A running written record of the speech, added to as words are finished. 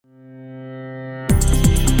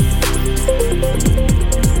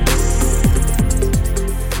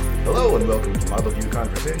welcome to Model View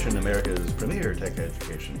Conversation, America's premier tech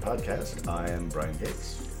education podcast. I am Brian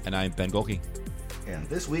Gates. And I'm Ben Golke. And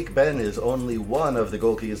this week, Ben is only one of the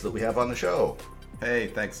Golkes that we have on the show. Hey,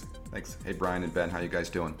 thanks. Hey, Brian and Ben, how you guys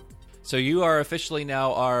doing? So you are officially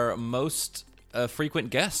now our most frequent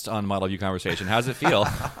guest on Model View Conversation. How's it feel?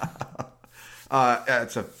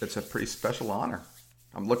 It's a pretty special honor.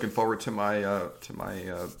 I'm looking forward to my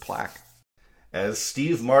plaque. As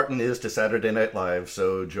Steve Martin is to Saturday Night Live,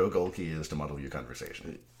 so Joe Golke is to Model View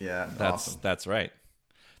Conversation. Yeah, That's awesome. That's right.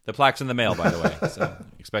 The plaque's in the mail, by the way, so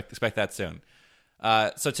expect that soon.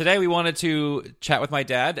 So today we wanted to chat with my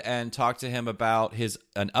dad and talk to him about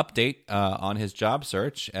an update on his job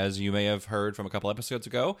search. As you may have heard from a couple episodes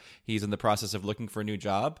ago, he's in the process of looking for a new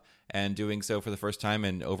job and doing so for the first time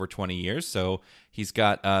in over 20 years. So he's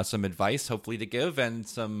got some advice, hopefully, to give and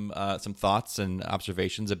some thoughts and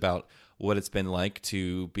observations about what it's been like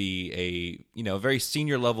to be a very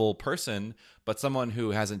senior level person, but someone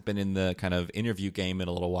who hasn't been in the kind of interview game in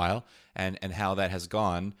a little while, and how that has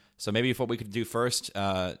gone. So maybe if what we could do first,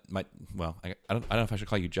 I don't know if I should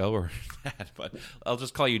call you Joe or Dad, but I'll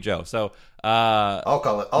just call you Joe. So I'll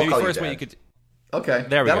call you first Dad. what you could. Okay,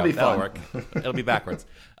 There we that'll go. be That'll fun. work. It'll be backwards.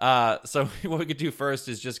 So what we could do first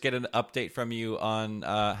is just get an update from you on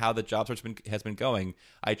how the job search has been going.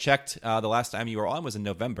 I checked the last time you were on was in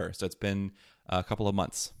November, so it's been a couple of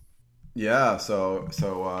months. Yeah, so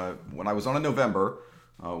when I was on in November,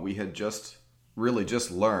 we had just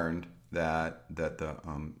learned that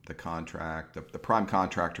the contract, the prime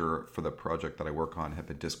contractor for the project that I work on, had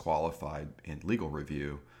been disqualified in legal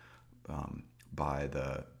review by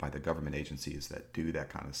the government agencies that do that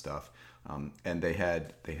kind of stuff, and they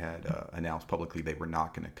had announced publicly they were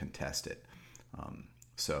not going to contest it.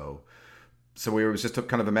 So it was just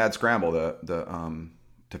kind of a mad scramble to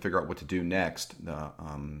figure out what to do next.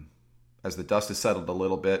 As the dust has settled a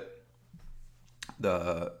little bit,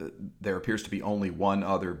 there appears to be only one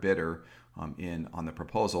other bidder on the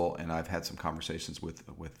proposal, and I've had some conversations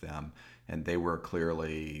with them, and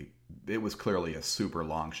it was clearly a super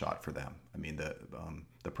long shot for them. I mean,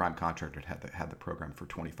 the prime contractor had the program for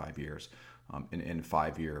 25 years in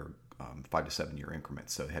 5 to 7 year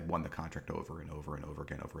increments. So they had won the contract over and over and over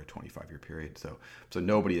again over a 25-year period. So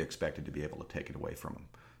nobody expected to be able to take it away from them.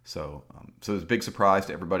 So it was a big surprise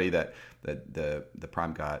to everybody that the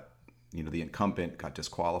prime got, the incumbent got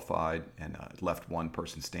disqualified and left one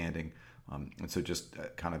person standing. And so just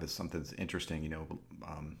kind of as something that's interesting,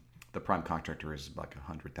 the prime contractor is like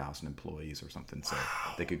 100,000 employees or something. So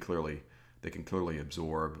they can clearly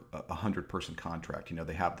absorb a 100-person contract.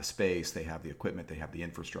 They have the space, they have the equipment, they have the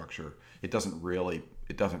infrastructure. It doesn't really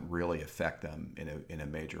affect them in a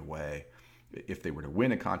major way if they were to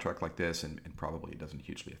win a contract like this, and probably it doesn't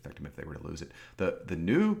hugely affect them if they were to lose it. The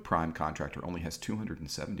new prime contractor only has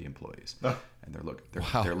 270 employees, and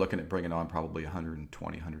they're looking at bringing on probably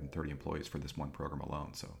 120, 130 employees for this one program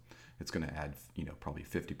alone. So it's going to add probably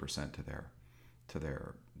 50% to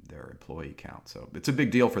their employee count. So it's a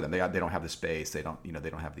big deal for them. They don't have the space. They don't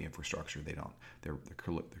have the infrastructure. They're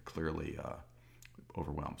clearly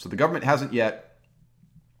overwhelmed. So the government hasn't yet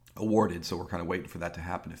awarded. So we're kind of waiting for that to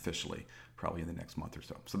happen officially, probably in the next month or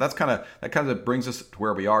so. So that kind of brings us to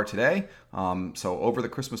where we are today. So over the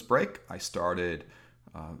Christmas break, I started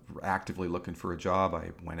actively looking for a job. I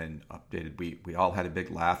went and updated. We all had a big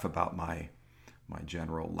laugh about my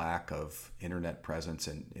general lack of internet presence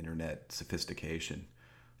and internet sophistication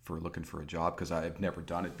for looking for a job, because I've never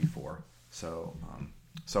done it before. So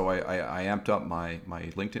I amped up my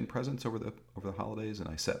LinkedIn presence over the holidays, and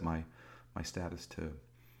I set my status to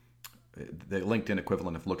the LinkedIn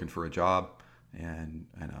equivalent of looking for a job, and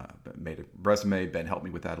made a resume. Ben helped me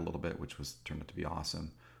with that a little bit, which turned out to be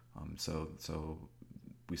awesome. So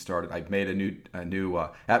we started. I made a new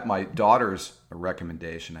at my daughter's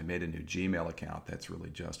recommendation, I made a new Gmail account that's really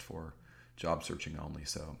just for job searching only.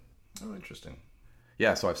 So, Interesting.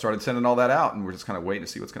 Yeah, so I've started sending all that out, and we're just kind of waiting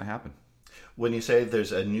to see what's going to happen. When you say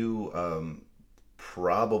there's a new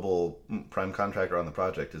probable prime contractor on the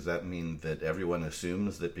project, does that mean that everyone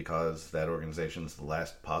assumes that because that organization is the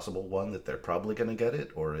last possible one that they're probably going to get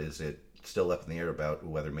it, or is it still up in the air about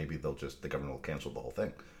whether maybe the government will cancel the whole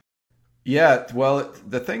thing? Yeah, well,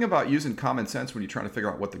 the thing about using common sense when you're trying to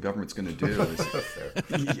figure out what the government's going to do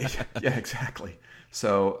is yeah, exactly.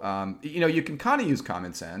 So, you can kind of use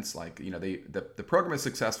common sense. Like, the program is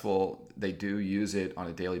successful. They do use it on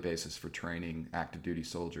a daily basis for training active duty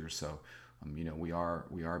soldiers. So, we are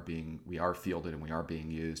fielded and we are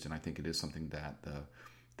being used. And I think it is something that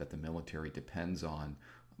the military depends on.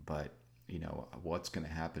 But, what's going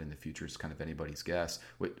to happen in the future is kind of anybody's guess.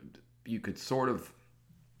 You could sort of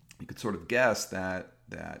guess that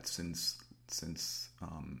that since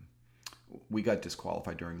we got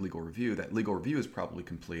disqualified during legal review, that legal review is probably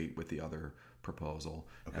complete with the other proposal,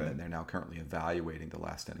 and then they're now currently evaluating the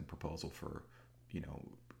last standing proposal for,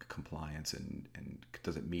 compliance and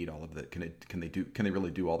does it meet all of the can they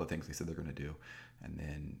really do all the things they said they're going to do, and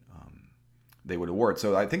then they would award.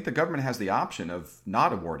 So I think the government has the option of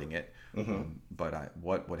not awarding it, but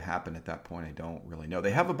what would happen at that point, I don't really know.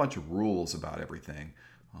 They have a bunch of rules about everything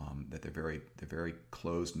that they're very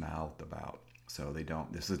closed mouthed about. So they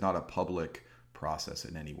don't. This is not a public process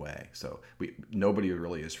in any way. So nobody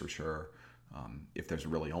really is for sure if there's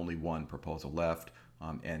really only one proposal left,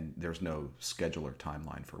 and there's no schedule or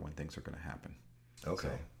timeline for when things are going to happen.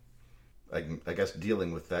 Okay. So, I guess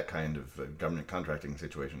dealing with that kind of government contracting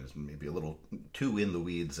situation is maybe a little too in the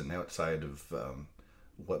weeds and outside of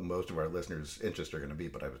what most of our listeners' interests are going to be.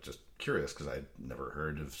 But I was just curious because I'd never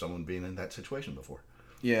heard of someone being in that situation before.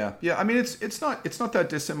 Yeah. I mean, it's not that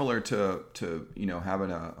dissimilar to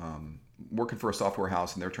having a working for a software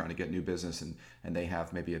house and they're trying to get new business and they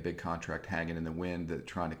have maybe a big contract hanging in the wind that they're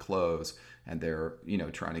trying to close, and they're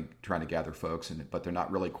trying to gather folks, but they're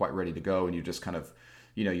not really quite ready to go, and you just kind of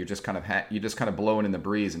you're just kind of blowing in the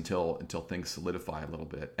breeze until things solidify a little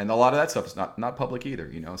bit. And a lot of that stuff is not public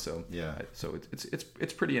either, So yeah, so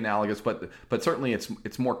it's pretty analogous, but certainly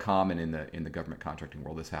it's more common in the government contracting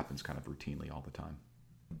world. This happens kind of routinely all the time.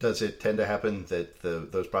 Does it tend to happen that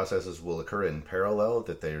those processes will occur in parallel,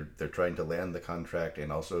 that they're trying to land the contract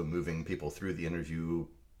and also moving people through the interview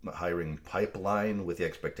hiring pipeline with the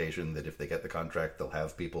expectation that if they get the contract, they'll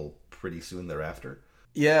have people pretty soon thereafter?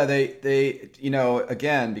 Yeah, they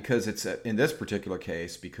again, because it's in this particular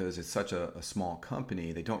case, because it's such a small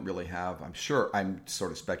company, they don't really have, I'm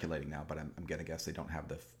sort of speculating now, but I'm going to guess they don't have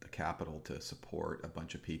the capital to support a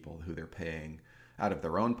bunch of people who they're paying out of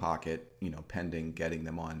their own pocket, pending getting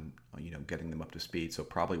them up to speed. So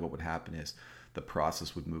probably what would happen is the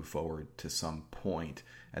process would move forward to some point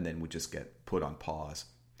and then would just get put on pause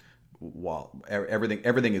while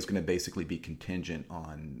everything is going to basically be contingent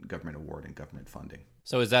on government award and government funding.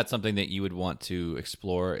 So is that something that you would want to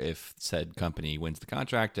explore if said company wins the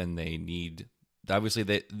contract and they need, obviously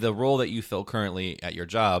the role that you fill currently at your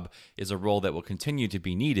job is a role that will continue to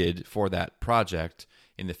be needed for that project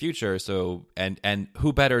in the future. So, and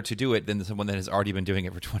who better to do it than someone that has already been doing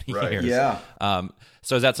it for 20 years? Yeah.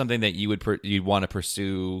 So is that something that you'd want to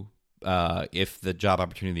pursue if the job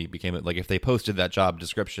opportunity became, like if they posted that job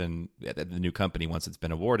description at the new company once it's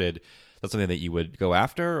been awarded, that's something that you would go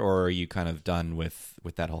after, or are you kind of done with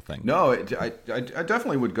that whole thing? No, I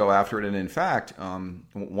definitely would go after it. And in fact,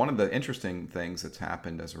 one of the interesting things that's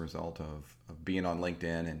happened as a result of being on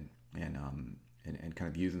LinkedIn and kind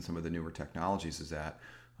of using some of the newer technologies is that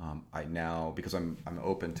I now, because I'm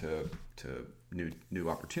open to new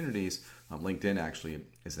opportunities, LinkedIn actually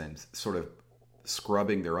is then sort of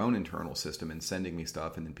scrubbing their own internal system and sending me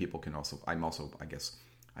stuff, and then people can also, I guess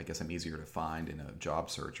I'm easier to find in a job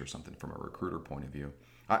search or something from a recruiter point of view.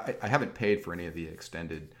 I haven't paid for any of the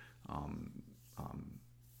extended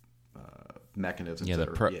mechanisms. Yeah,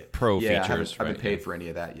 pro features. I haven't paid for any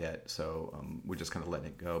of that yet, so we're just kind of letting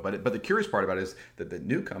it go. But the curious part about it is that the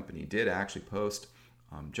new company did actually post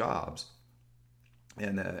jobs,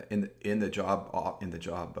 and in the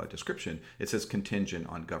job description it says contingent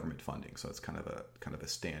on government funding. So it's kind of a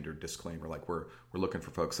standard disclaimer, like we're looking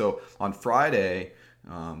for folks. So on Friday,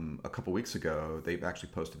 a couple weeks ago, they've actually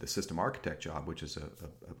posted the system architect job, which is a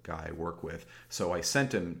guy I work with. So I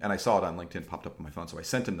sent him, and I saw it on LinkedIn, popped up on my phone. So I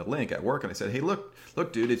sent him the link at work, and I said, "Hey, look,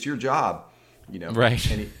 dude, it's your job,"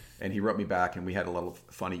 Right? And he wrote me back, and we had a little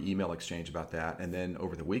funny email exchange about that. And then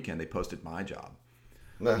over the weekend, they posted my job.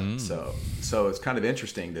 So it's kind of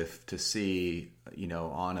interesting to see,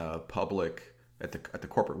 on a public at the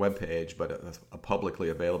corporate webpage, but a publicly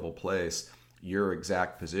available place, your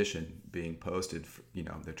exact position being posted.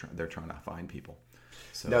 They're trying to find people.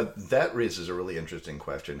 So now that raises a really interesting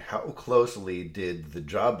question. How closely did the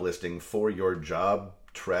job listing for your job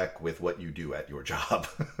track with what you do at your job?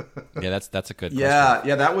 Yeah, that's a good question.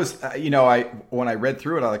 Yeah, that was when I read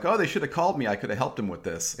through it, I was like, oh, they should have called me. I could have helped them with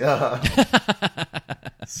this. Yeah.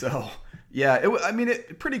 So yeah,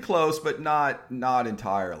 it pretty close, but not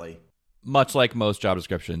entirely. Much like most job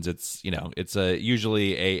descriptions, it's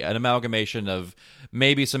usually an amalgamation of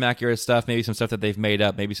maybe some accurate stuff, maybe some stuff that they've made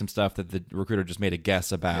up, maybe some stuff that the recruiter just made a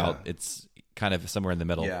guess about. Yeah. It's kind of somewhere in the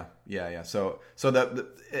middle. Yeah. So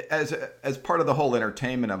as part of the whole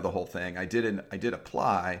entertainment of the whole thing, I did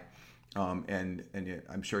apply, and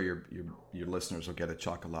I'm sure your listeners will get a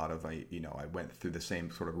chuckle out of. I went through the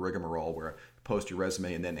same sort of rigmarole where post your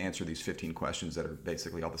resume and then answer these 15 questions that are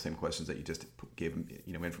basically all the same questions that you just gave them,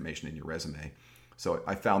 information in your resume. So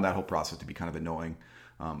I found that whole process to be kind of annoying.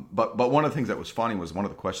 But one of the things that was funny was one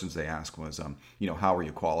of the questions they asked was, how are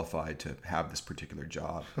you qualified to have this particular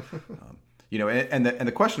job? And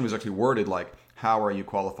the question was actually worded like, how are you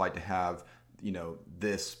qualified to have,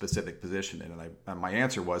 this specific position? And my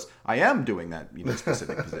answer was, I am doing that,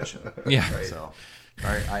 specific position. Yeah. Right? So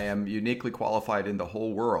I am uniquely qualified in the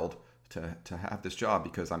whole world to have this job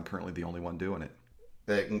because I'm currently the only one doing it.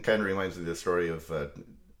 It kind of reminds me of the story of,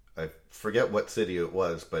 I forget what city it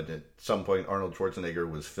was, but at some point Arnold Schwarzenegger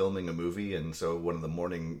was filming a movie, and so one of the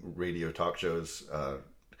morning radio talk shows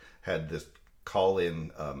had this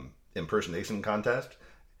call-in impersonation contest,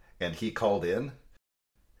 and he called in,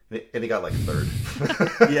 and he got like third.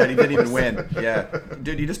 Yeah, he didn't even win. Yeah,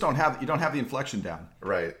 dude, you don't have the inflection down.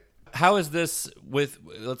 Right. How is this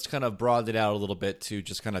let's kind of broaden it out a little bit to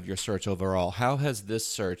just kind of your search overall. How has this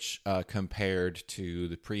search compared to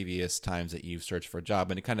the previous times that you've searched for a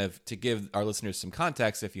job? And to give our listeners some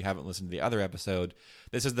context, if you haven't listened to the other episode,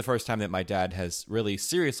 this is the first time that my dad has really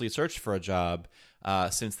seriously searched for a job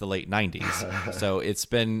since the late 90s. So it's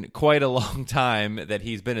been quite a long time that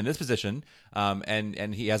he's been in this position,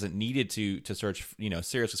 and he hasn't needed to search,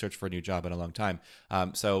 seriously search for a new job in a long time.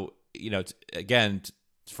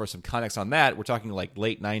 For some context on that, we're talking like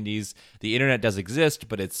late 90s. The internet does exist,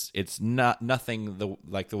 but it's not nothing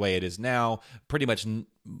like the way it is now. Pretty much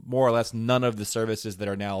more or less none of the services that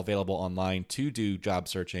are now available online to do job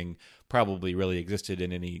searching probably really existed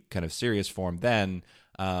in any kind of serious form then.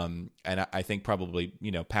 And I think probably,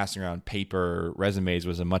 passing around paper resumes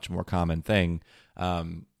was a much more common thing.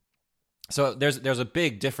 So there's a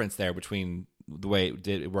big difference there between the way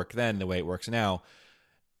it worked then and the way it works now.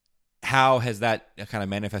 How has that kind of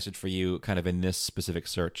manifested for you kind of in this specific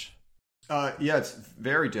search? Yeah, it's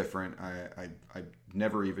very different.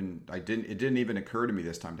 It didn't even occur to me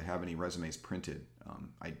this time to have any resumes printed.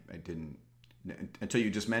 I didn't, until you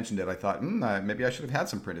just mentioned it. I thought, maybe I should have had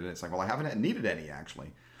some printed. And it's like, well, I haven't needed any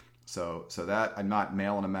actually. So that I'm not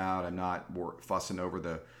mailing them out. I'm not fussing over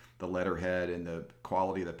the letterhead and the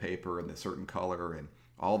quality of the paper and the certain color and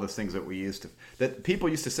all those things that people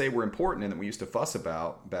used to say were important and that we used to fuss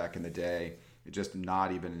about back in the day. It's just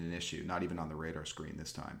not even an issue, not even on the radar screen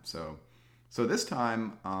this time. So this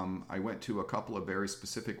time I went to a couple of very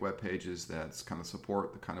specific web pages that kind of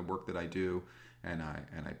support the kind of work that I do, and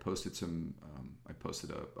I posted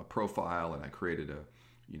a profile, and I created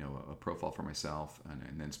a profile for myself,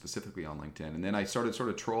 and then specifically on LinkedIn, and then I started sort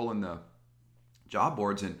of trolling the job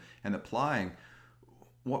boards and applying.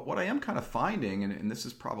 What I am kind of finding, and this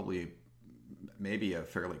is probably maybe a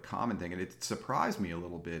fairly common thing, and it surprised me a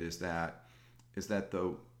little bit, is that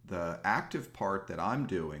the active part that I'm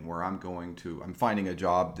doing, where I'm finding a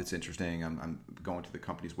job that's interesting, I'm going to the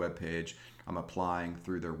company's webpage, I'm applying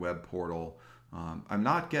through their web portal. I'm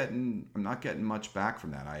not getting much back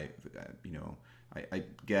from that. I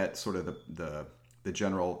get sort of the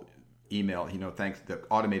general email, thanks, the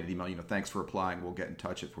automated email, thanks for applying, we'll get in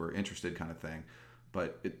touch if we're interested, kind of thing.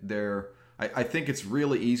 But I think it's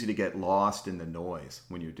really easy to get lost in the noise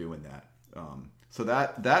when you're doing that. So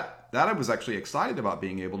that I was actually excited about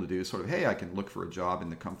being able to do, sort of, hey, I can look for a job in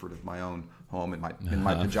the comfort of my own home in my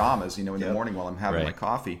pajamas, in the morning while I'm having my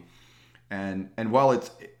coffee. And while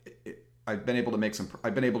I've been able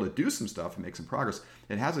to do some stuff and make some progress,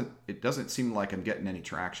 it doesn't seem like I'm getting any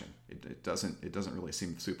traction. It doesn't really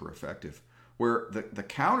seem super effective. Where the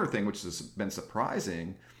counter thing, which has been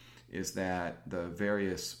surprising, is that the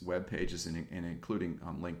various web pages and including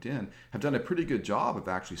LinkedIn have done a pretty good job of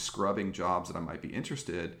actually scrubbing jobs that I might be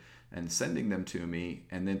interested and sending them to me,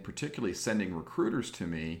 and then particularly sending recruiters to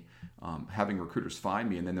me, having recruiters find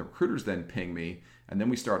me, and then the recruiters then ping me, and then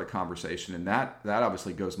we start a conversation, and that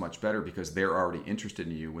obviously goes much better because they're already interested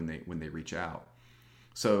in you when they reach out.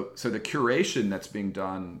 So the curation that's being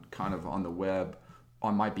done kind of on the web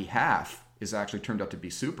on my behalf is actually turned out to be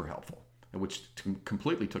super helpful, which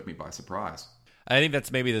completely took me by surprise. I think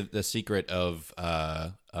that's maybe the secret of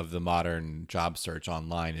the modern job search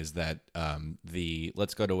online is that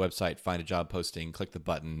let's go to a website, find a job posting, click the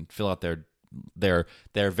button, fill out their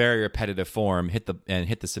very repetitive form, hit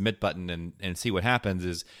the submit button and see what happens,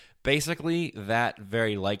 is basically that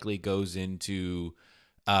very likely goes into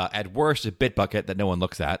at worst a Bitbucket that no one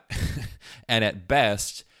looks at, and at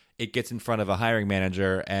best it gets in front of a hiring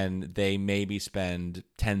manager and they maybe spend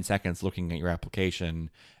 10 seconds looking at your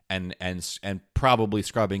application and probably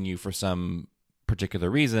scrubbing you for some particular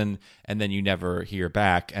reason, and then you never hear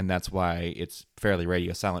back, and that's why it's fairly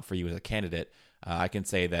radio silent for you as a candidate. I can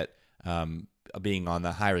say that being on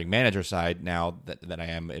the hiring manager side now that I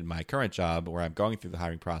am in my current job, where I'm going through the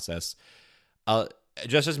hiring process,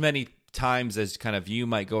 just as many times as kind of you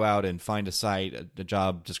might go out and find a site, a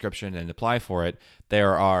job description, and apply for it,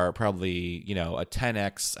 there are probably, a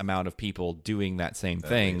 10x amount of people doing that same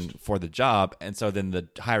thing for the job. And so then the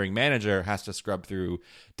hiring manager has to scrub through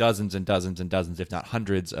dozens and dozens and dozens, if not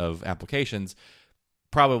hundreds of applications,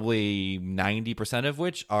 probably 90% of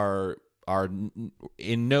which are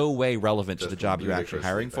in no way relevant to the job you're actually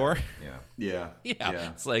hiring for. Yeah.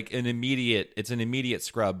 It's like an immediate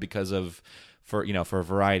scrub because of for a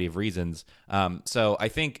variety of reasons. So I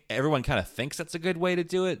think everyone kind of thinks that's a good way to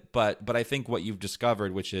do it, but I think what you've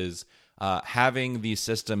discovered, which is having these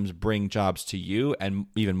systems bring jobs to you, and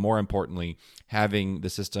even more importantly, having the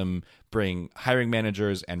system bring hiring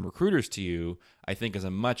managers and recruiters to you, I think is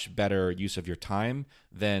a much better use of your time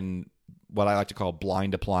than what I like to call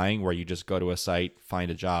blind applying, where you just go to a site, find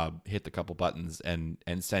a job, hit the couple buttons, and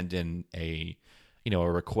send in a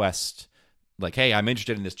request like, hey, I'm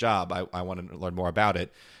interested in this job. I want to learn more about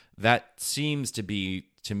it. That seems to be,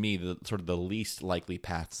 to me, the sort of the least likely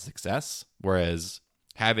path to success. Whereas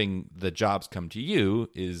having the jobs come to you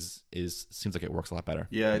seems like it works a lot better.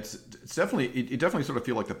 Yeah, it's definitely it definitely sort of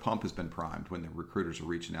feel like the pump has been primed when the recruiters are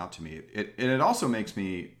reaching out to me. It also makes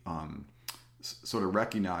me sort of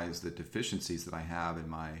recognize the deficiencies that I have in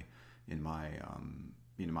my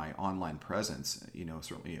online presence.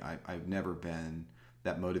 Certainly I've never been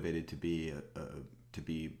that motivated to be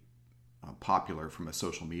popular from a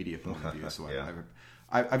social media point of view. So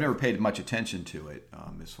I've never paid much attention to it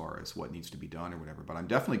as far as what needs to be done or whatever. But I'm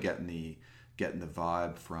definitely getting the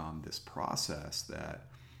vibe from this process that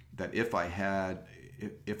if I had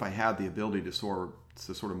the ability to sort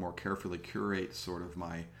of more carefully curate sort of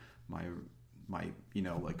my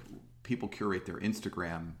like people curate their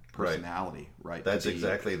Instagram personality, right? That's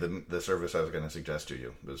exactly the service I was going to suggest to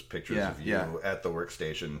you. Those pictures of you at the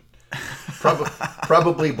workstation,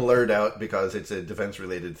 probably blurred out because it's a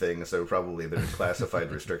defense-related thing. So probably there's classified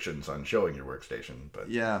restrictions on showing your workstation. But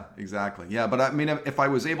yeah, exactly. Yeah, but I mean, if I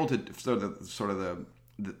was able to sort of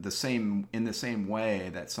the same in the same way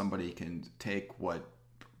that somebody can take what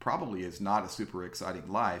probably is not a super exciting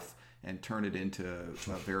life and turn it into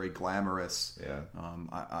a very glamorous.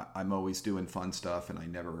 I'm always doing fun stuff, and I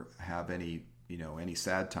never have any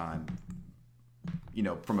sad time.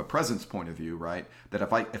 From a presence point of view, right? That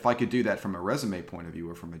if I could do that from a resume point of view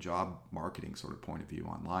or from a job marketing sort of point of view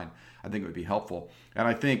online, I think it would be helpful. And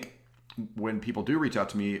I think when people do reach out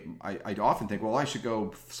to me, I often think, well, I should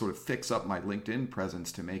go sort of fix up my LinkedIn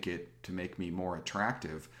presence to make me more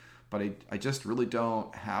attractive. But I just really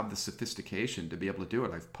don't have the sophistication to be able to do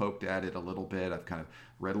it. I've poked at it a little bit. I've kind of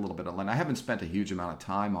read a little bit online. I haven't spent a huge amount of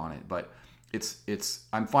time on it, but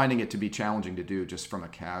I'm finding it to be challenging to do just from a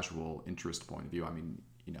casual interest point of view. I mean,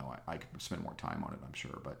 I could spend more time on it, I'm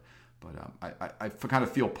sure, but I kind of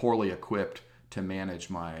feel poorly equipped to manage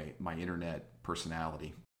my internet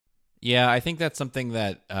personality. Yeah, I think that's something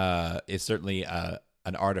that is certainly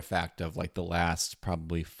an artifact of like the last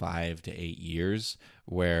probably 5 to 8 years,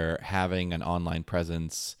 where having an online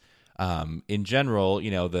presence, in general,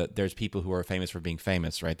 there's people who are famous for being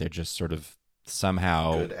famous, right? They're just sort of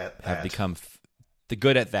somehow have become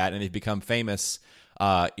good at that, and they've become famous,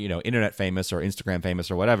 internet famous or Instagram famous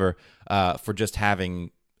or whatever, for just having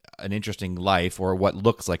an interesting life, or what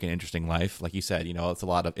looks like an interesting life. Like you said, it's a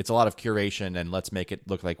lot of curation, and let's make it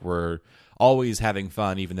look like we're always having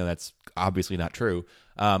fun, even though that's obviously not true.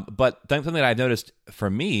 But something that I've noticed for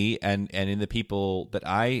me and in the people that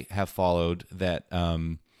I have followed that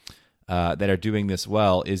are doing this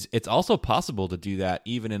well is it's also possible to do that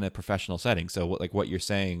even in a professional setting. So what you're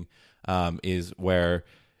saying is where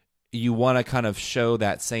you want to kind of show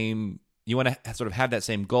that same, you want to sort of have that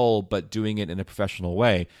same goal, but doing it in a professional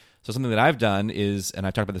way. So something that I've done is, and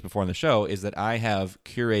I've talked about this before on the show, is that I have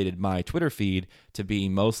curated my Twitter feed to be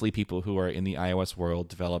mostly people who are in the iOS world,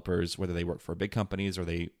 developers, whether they work for big companies or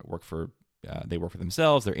they work for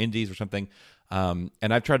themselves, they're indies or something. And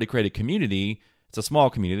I've tried to create a community. It's a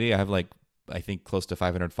small community. I have I think close to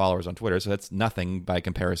 500 followers on Twitter, so that's nothing by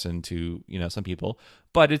comparison to some people.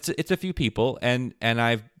 But it's a few people, and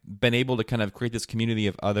I've been able to kind of create this community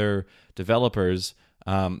of other developers,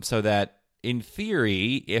 so that in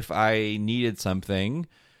theory, if I needed something,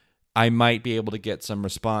 I might be able to get some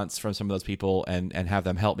response from some of those people and have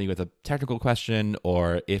them help me with a technical question,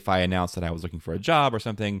 or if I announced that I was looking for a job or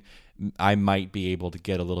something, I might be able to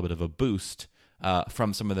get a little bit of a boost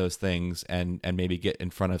from some of those things and maybe get in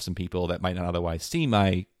front of some people that might not otherwise see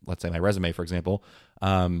let's say my resume, for example.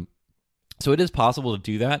 So it is possible to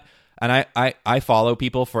do that. And I follow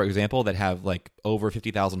people, for example, that have like over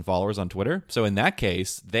 50,000 followers on Twitter. So in that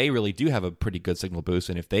case, they really do have a pretty good signal boost.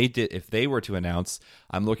 And if they were to announce,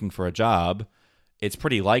 I'm looking for a job, it's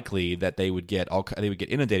pretty likely that they would get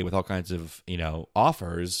inundated with all kinds of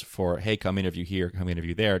offers for, hey, come interview here, come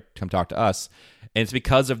interview there, come talk to us, and it's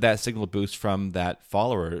because of that signal boost from that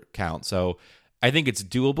follower count. So I think it's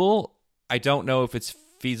doable. I don't know if it's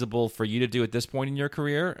feasible for you to do at this point in your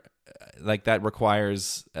career. Like, that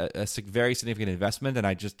requires a very significant investment, and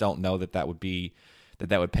I just don't know that would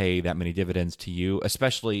pay that many dividends to you,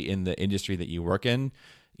 especially in the industry that you work in.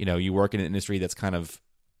 You work in an industry that's kind of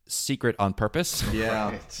secret on purpose. Yeah,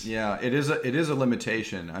 Right. yeah, it is a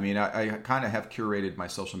limitation. I mean, I kind of have curated my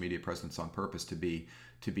social media presence on purpose to be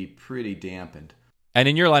pretty dampened. And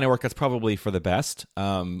in your line of work, that's probably for the best.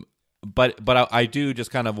 But I do just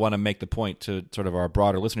kind of want to make the point to sort of our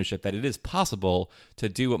broader listenership that it is possible to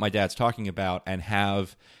do what my dad's talking about and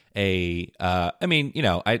have I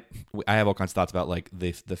have all kinds of thoughts about like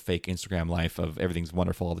the fake Instagram life of everything's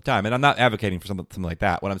wonderful all the time, and I'm not advocating for something like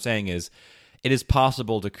that. What I'm saying is, it is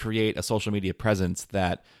possible to create a social media presence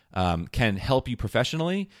that can help you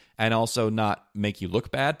professionally and also not make you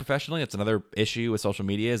look bad professionally. That's another issue with social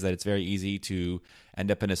media, is that it's very easy to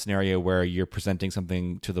end up in a scenario where you're presenting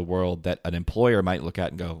something to the world that an employer might look at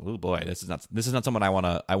and go, "Oh boy, this is not someone I want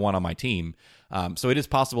on my team." So it is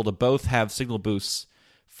possible to both have signal boosts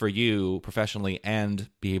for you professionally and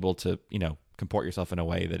be able to comport yourself in a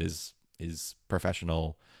way that is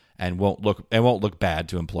professional and won't look bad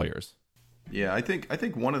to employers. Yeah, I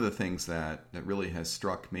think one of the things that really has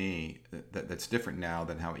struck me that's different now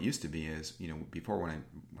than how it used to be is, before when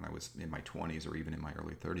I was in my 20s or even in my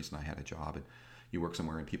early 30s and I had a job and you work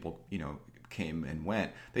somewhere and people, came and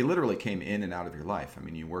went. They literally came in and out of your life. I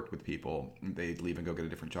mean, you worked with people, they'd leave and go get a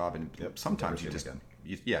different job, and sometimes you just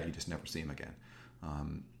never see them again.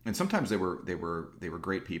 And sometimes they were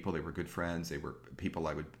great people. They were good friends. They were people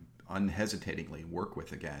I would unhesitatingly work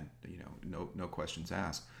with again. No questions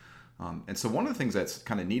asked. And so one of the things that's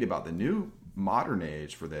kind of neat about the new modern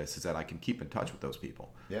age for this is that I can keep in touch with those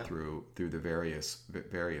people through the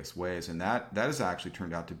various ways, and that has actually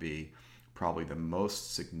turned out to be probably the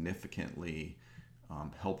most significantly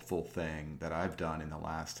helpful thing that I've done in the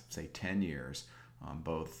last, say, 10 years,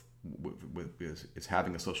 both is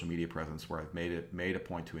having a social media presence where I've made a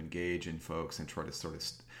point to engage in folks and try to sort of,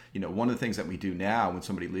 one of the things that we do now when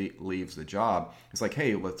somebody leaves the job is like,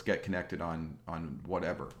 hey, let's get connected on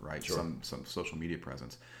whatever, right? Sure. Some social media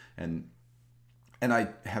presence, and I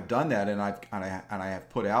have done that, and I have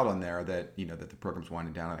put out on there that that the program's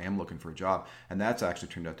winding down, and I am looking for a job, and that's actually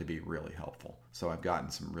turned out to be really helpful. So I've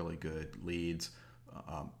gotten some really good leads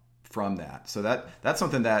from that. So that's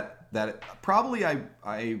something that probably I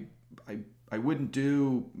wouldn't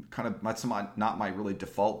do. Kind of, that's not my really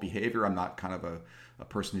default behavior. I'm not kind of a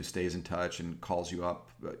person who stays in touch and calls you up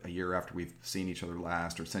a year after we've seen each other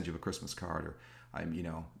last, or sends you a Christmas card, or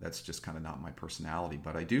that's just kind of not my personality.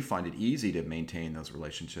 But I do find it easy to maintain those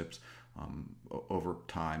relationships over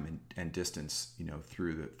time and distance,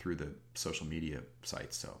 through the social media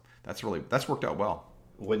sites. So that's worked out well.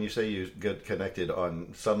 When you say you get connected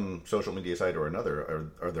on some social media site or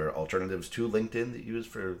another, are there alternatives to LinkedIn that you use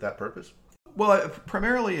for that purpose? Well,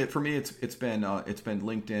 primarily for me, it's been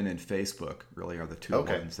LinkedIn and Facebook. Really are the two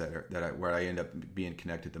ones where I end up being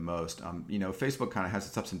connected the most. Facebook kind of has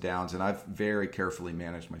its ups and downs, and I've very carefully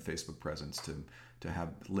managed my Facebook presence to have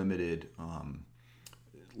limited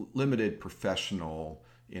professional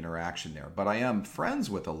interaction there. But I am friends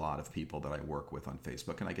with a lot of people that I work with on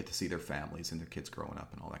Facebook, and I get to see their families and their kids growing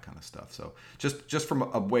up and all that kind of stuff. So just from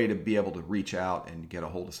a way to be able to reach out and get a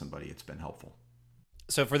hold of somebody, it's been helpful.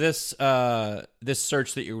 So for this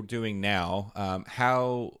search that you're doing now,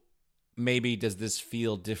 how maybe does this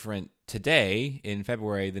feel different today in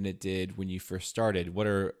February than it did when you first started? What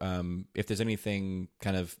are if there's anything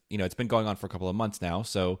kind of it's been going on for a couple of months now,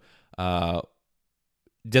 so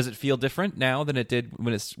does it feel different now than it did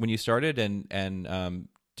when you started? And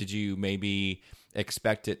did you maybe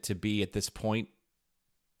expect it to be at this point,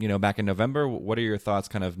 back in November? What are your thoughts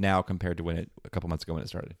kind of now compared to a couple months ago when it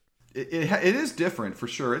started? It is different for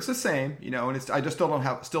sure. It's the same, and I just still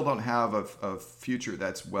don't have a future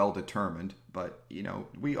that's well determined. But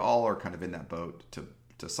we all are kind of in that boat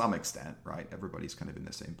to some extent, right? Everybody's kind of in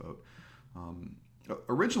the same boat.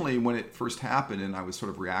 Originally, when it first happened, and I was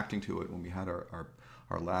sort of reacting to it when we had our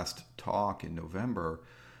last talk in November,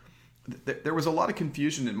 there was a lot of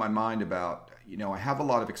confusion in my mind about, I have a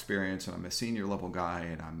lot of experience and I'm a senior level guy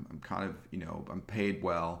and I'm kind of, I'm paid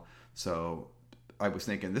well. So I was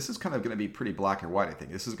thinking this is kind of going to be pretty black and white. I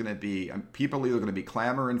think this is going to be, people are either going to be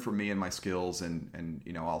clamoring for me and my skills and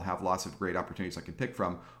I'll have lots of great opportunities I can pick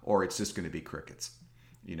from, or it's just going to be crickets.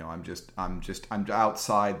 I'm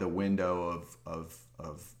outside the window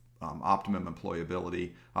optimum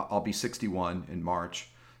employability. I'll be 61 in March.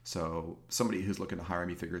 So somebody who's looking to hire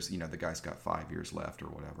me figures, the guy's got 5 years left or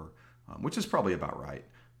whatever, which is probably about right.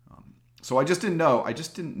 So I just didn't know. I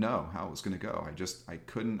just didn't know how it was going to go. I just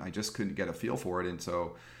couldn't get a feel for it. And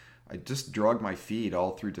so I just dragged my feet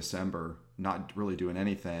all through December, not really doing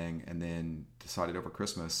anything. And then decided over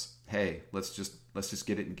Christmas, hey, let's just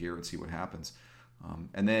get it in gear and see what happens.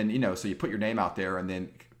 And then, so you put your name out there, and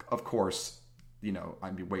then of course,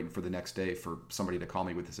 I'd be waiting for the next day for somebody to call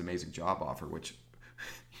me with this amazing job offer, which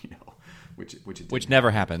which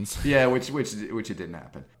never happens. Yeah, which it didn't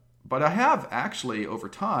happen. But I have actually, over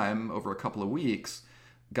time, over a couple of weeks,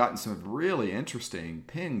 gotten some really interesting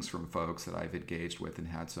pings from folks that I've engaged with and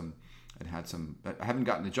had some. I haven't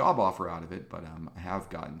gotten a job offer out of it, but I have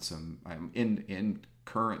gotten some. I'm in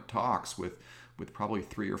current talks with probably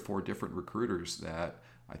 3 or 4 different recruiters that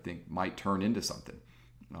I think might turn into something.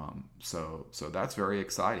 So that's very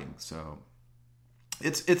exciting. So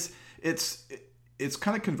it's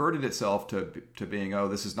kind of converted itself to being, oh,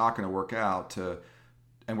 this is not going to work out,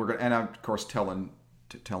 and I'm of course telling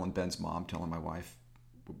Ben's mom, telling my wife,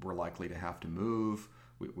 we're likely to have to move.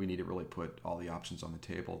 We need to really put all the options on the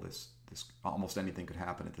table. This almost anything could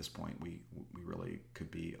happen at this point. We really could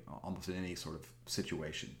be almost in any sort of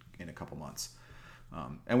situation in a couple months.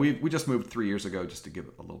 And we just moved 3 years ago, just to give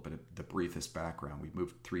a little bit of the briefest background. We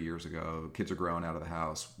moved 3 years ago. Kids are growing out of the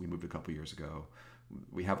house. We moved a couple years ago.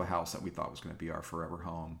 We have a house that we thought was going to be our forever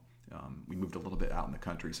home. We moved a little bit out in the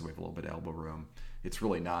country, so we have a little bit of elbow room. It's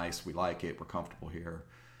really nice. We like it. We're comfortable here.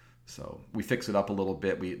 So we fix it up a little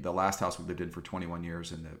bit. The last house we lived in for 21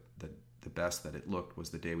 years, and the best that it looked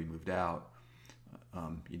was the day we moved out.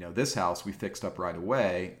 This house we fixed up right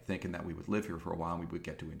away, thinking that we would live here for a while and we would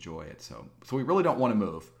get to enjoy it. So we really don't want to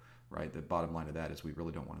move, right? The bottom line of that is we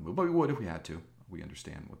really don't want to move, but we would if we had to. We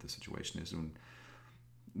understand what the situation is, and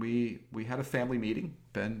we had a family meeting.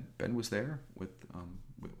 Ben was there with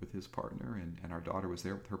his partner, and our daughter was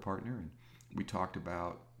there with her partner, and we talked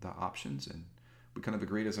about the options, and we kind of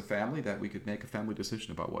agreed as a family that we could make a family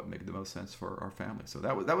decision about what made the most sense for our family. So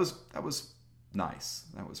that was nice.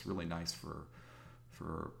 That was really nice for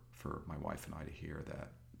my wife and I to hear that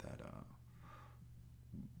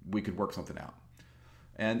we could work something out.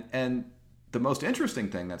 And the most interesting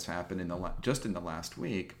thing that's happened just in the last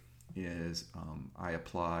week is I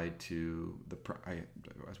applied to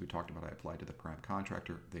as we talked about, I applied to the prime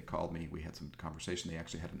contractor. They called me. We had some conversation. They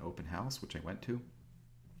actually had an open house, which I went to.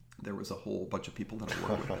 There was a whole bunch of people that I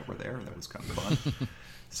work with that were there. That was kind of fun.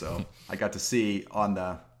 So I got to see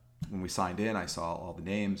when we signed in, I saw all the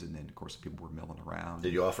names, and then of course people were milling around.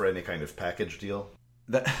 Did you offer any kind of package deal?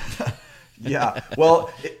 Yeah.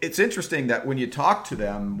 Well, it's interesting that when you talk to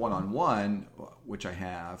them one-on-one, which I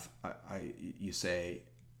have, you say,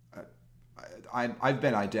 I've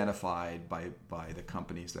been identified by the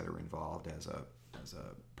companies that are involved as a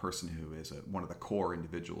person who is one of the core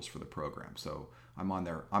individuals for the program. So I'm on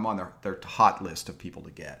their hot list of people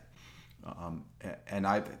to get. And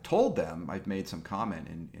I've told them, I've made some comment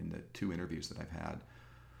in the 2 interviews that I've had.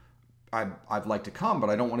 I'd like to come, but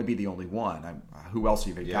I don't want to be the only one. Who else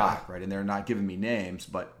have you got, right? And they're not giving me names,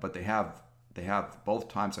 but they have both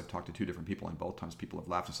times I've talked to 2 different people, and both times people have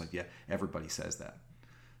laughed. It's like, yeah, everybody says that.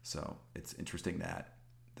 So it's interesting that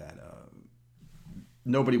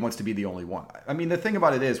nobody wants to be the only one. I mean, the thing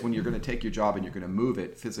about it is when you're going to take your job and you're going to move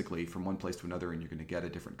it physically from one place to another, and you're going to get a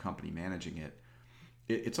different company managing it,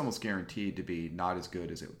 it's almost guaranteed to be not as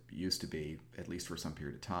good as it used to be, at least for some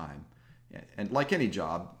period of time. And like any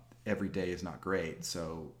job, every day is not great.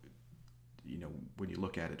 So, when you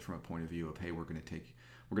look at it from a point of view of, hey, we're going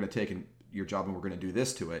to take your job and we're going to do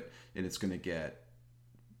this to it, and it's going to get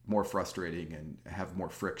more frustrating and have more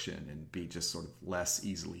friction and be just sort of less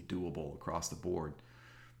easily doable across the board.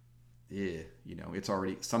 It's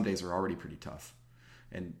already, some days are already pretty tough.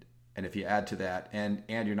 And if you add to that, and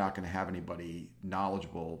you're not going to have anybody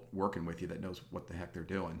knowledgeable working with you that knows what the heck they're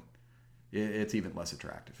doing, it's even less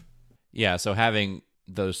attractive. Yeah, so having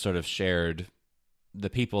those sort of shared, the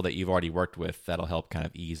people that you've already worked with, that'll help kind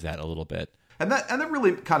of ease that a little bit. And that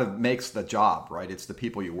really kind of makes the job, right? It's the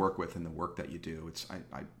people you work with and the work that you do.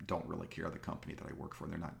 I don't really care the company that I work for.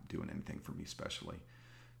 They're not doing anything for me specially.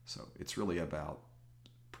 So it's really about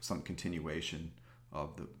some continuation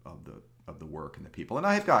of the work and the people. And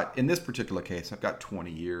I've got, in this particular case, I've got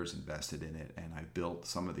 20 years invested in it, and I've built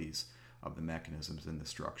some of the mechanisms and the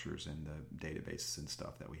structures and the databases and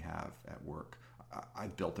stuff that we have at work.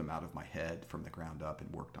 I've built them out of my head from the ground up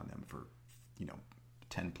and worked on them for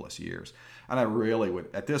 10 plus years. And I really would,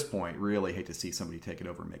 at this point, really hate to see somebody take it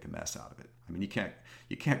over and make a mess out of it. I mean,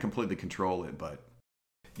 you can't completely control it, but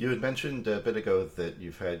You had mentioned a bit ago that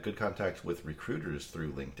you've had good contact with recruiters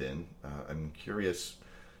through LinkedIn. I'm curious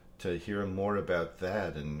to hear more about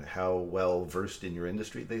that and how well versed in your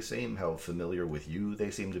industry they seem, how familiar with you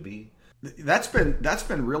they seem to be. That's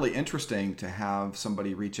been really interesting to have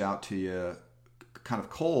somebody reach out to you kind of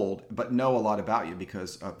cold, but know a lot about you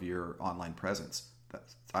because of your online presence.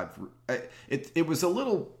 It was a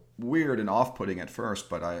little weird and off-putting at first,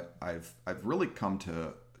 but I've really come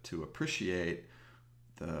to appreciate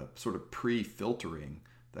the sort of pre-filtering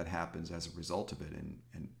that happens as a result of it,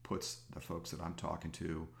 and puts the folks that I'm talking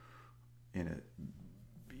to in a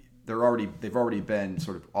they've already been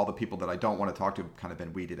sort of, all the people that I don't want to talk to have kind of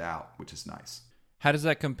been weeded out, which is nice. How does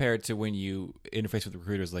that compare to when you interface with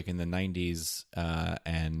recruiters like in the 90s?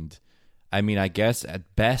 And I mean, I guess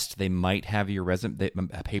at best they might have your resume,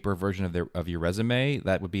 a paper version of your resume.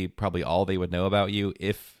 That would be probably all they would know about you,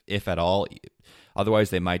 if at all.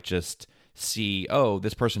 Otherwise, they might just see, oh,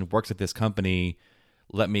 this person works at this company.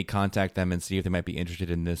 Let me contact them and see if they might be interested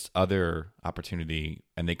in this other opportunity,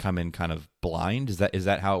 and they come in kind of blind. Is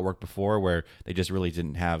that how it worked before, where they just really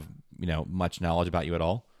didn't have much knowledge about you at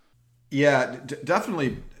all? Yeah,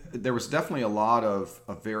 definitely. There was definitely a lot of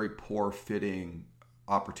very poor fitting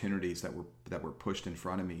opportunities that were pushed in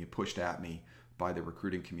front of me, pushed at me by the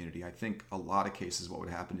recruiting community. I think a lot of cases, what would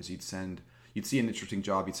happen is you'd see an interesting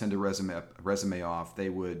job, you'd send a resume off, they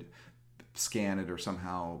would scan it or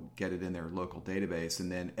somehow get it in their local database, and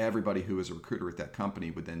then everybody who was a recruiter at that company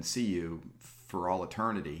would then see you for all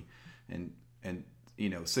eternity, and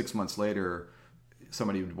 6 months later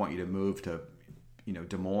somebody would want you to move to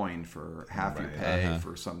Des Moines for half your pay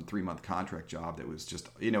for some 3-month contract job that was just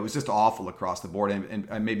it was just awful across the board,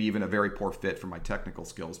 and maybe even a very poor fit for my technical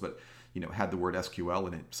skills, but had the word SQL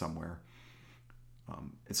in it somewhere.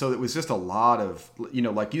 And so it was just a lot of,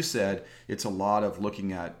 like you said, it's a lot of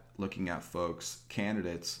looking at folks,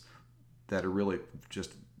 candidates that are really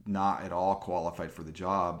just not at all qualified for the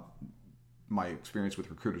job. My experience with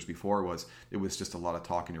recruiters before was it was just a lot of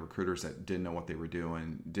talking to recruiters that didn't know what they were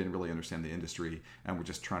doing, didn't really understand the industry, and were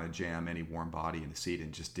just trying to jam any warm body in a seat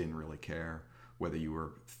and just didn't really care whether you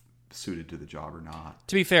were suited to the job or not.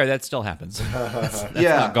 To be fair, that still happens. That's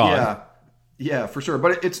not gone. Yeah, for sure.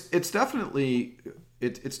 But it's definitely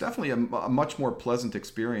a much more pleasant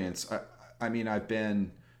experience. I mean,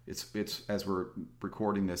 it's as we're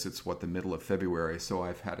recording this, it's the middle of February, so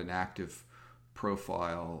I've had an active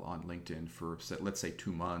profile on LinkedIn for, let's say,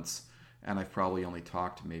 2 months, and I've probably only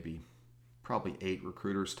talked to probably 8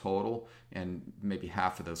 recruiters total, and maybe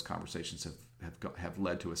half of those conversations have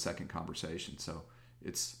led to a second conversation. So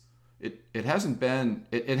it hasn't been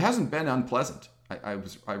unpleasant.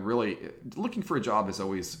 I really, looking for a job is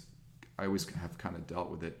always, I always have kind of dealt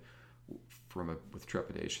with it with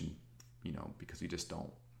trepidation, because you just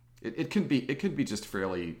don't. It can be just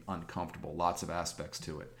fairly uncomfortable. Lots of aspects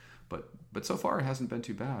to it, but so far it hasn't been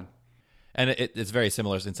too bad. And it's very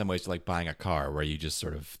similar in some ways to like buying a car, where you just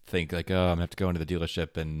sort of think like, oh, I'm gonna have to go into the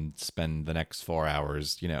dealership and spend the next 4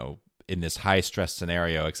 hours, in this high stress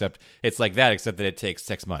scenario. Except it's like that, except that it takes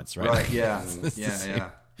 6 months, right? Right. Yeah.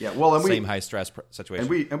 Yeah. Well, and same high stress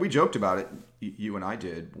situation. And we joked about it. You and I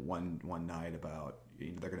did one night about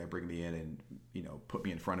they're going to bring me in and put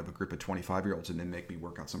me in front of a group of 25-year-olds and then make me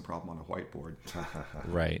work out some problem on a whiteboard.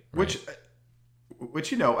 Right. Which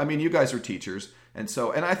I mean, you guys are teachers, and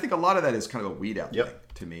I think a lot of that is kind of a weed out thing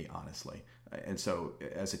to me, honestly. And so,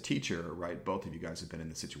 as a teacher, right, both of you guys have been in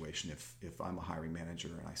the situation. If I'm a hiring manager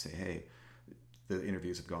and I say, hey, the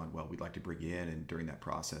interviews have gone well, we'd like to bring you in, and during that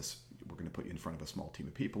process, we're going to put you in front of a small team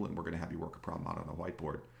of people, and we're going to have you work a problem out on a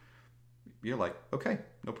whiteboard. You're like, okay,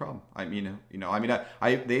 no problem. They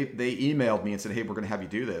emailed me and said, hey, we're going to have you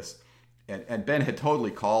do this, and Ben had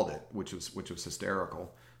totally called it, which was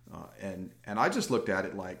hysterical, and I just looked at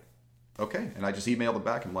it like, okay, and I just emailed it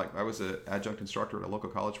back. I'm like, I was an adjunct instructor at a local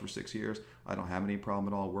college for 6 years. I don't have any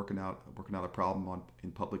problem at all working out a problem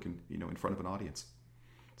in public and in front of an audience.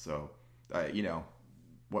 So.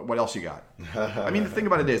 What else you got? I mean, the thing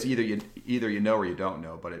about it is either you know or you don't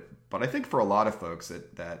know. But I think for a lot of folks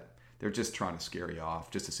that they're just trying to scare you off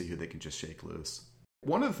just to see who they can just shake loose.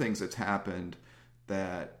 One of the things that's happened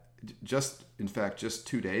that just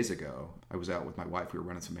 2 days ago, I was out with my wife. We were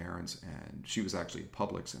running some errands, and she was actually at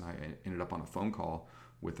Publix, and I ended up on a phone call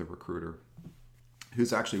with a recruiter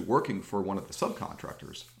who's actually working for one of the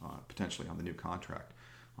subcontractors, potentially on the new contract.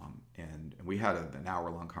 And we had an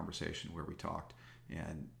hour-long conversation where we talked,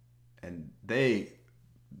 and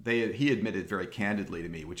he admitted very candidly to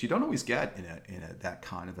me, which you don't always get in that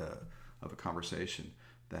kind of a conversation,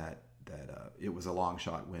 that it was a long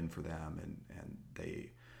shot win for them, and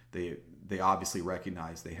they obviously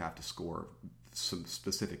recognize they have to score some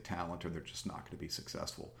specific talent, or they're just not going to be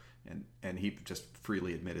successful. And he just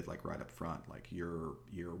freely admitted, like right up front, like you're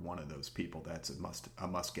one of those people that's a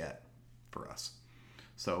must get for us.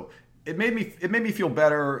 So it made me feel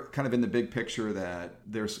better, kind of in the big picture, that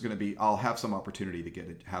there's going to be, I'll have some opportunity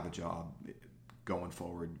to have a job going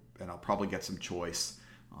forward, and I'll probably get some choice.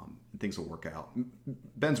 Things will work out.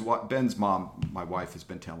 Ben's mom, my wife, has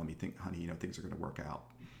been telling me, honey, things are going to work out.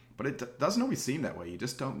 But it doesn't always seem that way. You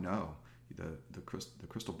just don't know. The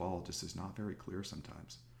crystal ball just is not very clear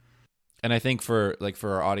sometimes. And I think for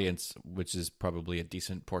our audience, which is probably a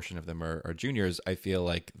decent portion of them are juniors, I feel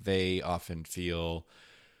like they often feel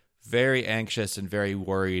very anxious and very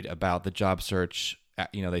worried about the job search.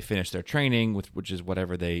 They finish their training, which is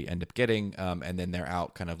whatever they end up getting, and then they're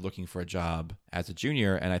out kind of looking for a job as a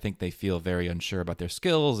junior. And I think they feel very unsure about their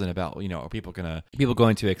skills and about, are people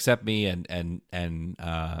going to accept me and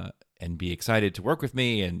be excited to work with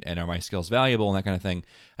me, and are my skills valuable, and that kind of thing.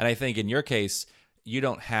 And I think in your case,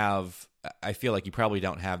 I feel like you probably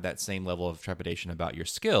don't have that same level of trepidation about your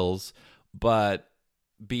skills, but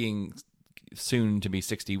being soon to be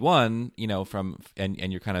 61, and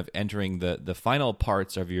you're kind of entering the final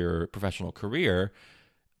parts of your professional career,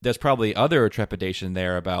 there's probably other trepidation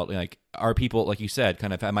there about, like, are people, like you said,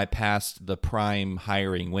 kind of, am I past the prime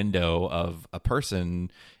hiring window of a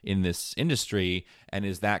person in this industry, and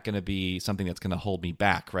is that going to be something that's going to hold me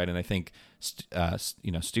back, right? And I think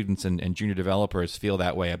students and junior developers feel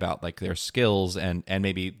that way about, like, their skills, and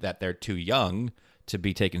maybe that they're too young to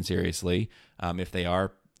be taken seriously, if they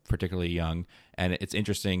are particularly young. And it's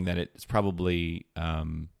interesting that it's probably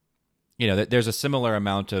that there's a similar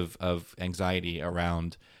amount of anxiety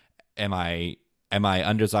around, am I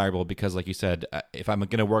undesirable? Because, like you said, if I'm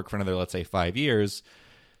going to work for another, let's say, 5 years,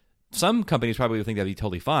 some companies probably would think that'd be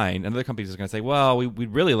totally fine, and other companies are going to say, well,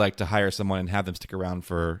 we'd really like to hire someone and have them stick around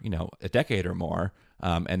for a decade or more,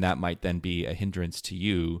 and that might then be a hindrance to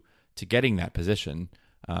you to getting that position.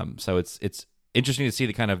 So it's interesting to see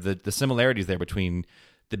the kind of the similarities there between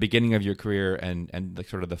the beginning of your career and the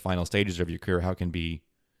sort of the final stages of your career. How can be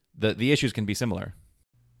the issues can be similar.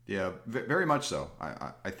 Yeah, very much so.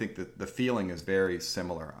 I think that the feeling is very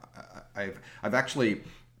similar. I've actually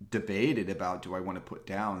debated about, do I want to put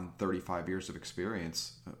down 35 years of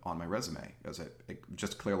experience on my resume, as it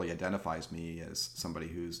just clearly identifies me as somebody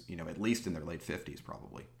who's at least in their late 50s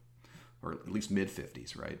probably, or at least mid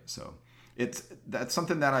 50s, right? So that's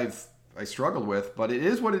something that I struggled with, but it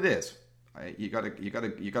is what it is. You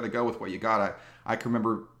gotta go with what you got. I can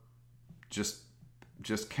remember just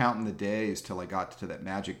counting the days till I got to that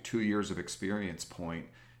magic 2 years of experience point,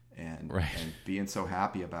 and being so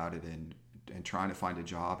happy about it, and trying to find a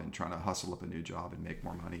job, and trying to hustle up a new job and make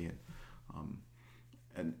more money,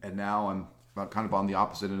 and now I'm kind of on the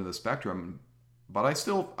opposite end of the spectrum. But I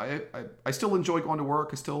still enjoy going to work.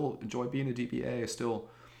 I still enjoy being a DBA. I still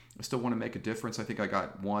want to make a difference. I think I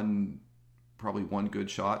got probably one good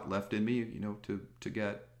shot left in me, to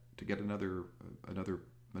get another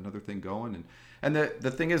thing going. And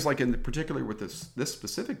the thing is, like, in particular with this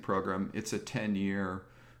specific program, it's a 10-year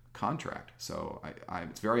contract. So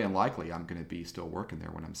it's very unlikely I'm going to be still working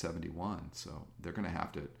there when I'm 71. So they're going to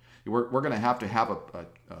have to, we're going to have a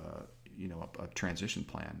transition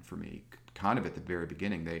plan for me, kind of at the very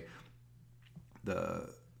beginning. The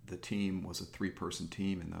team was a 3-person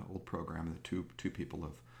team in the old program, and the two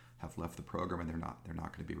people have left the program, and they're not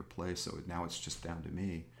going to be replaced. So now it's just down to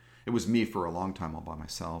me. It was me for a long time all by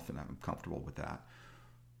myself, and I'm comfortable with that.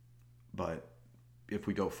 But if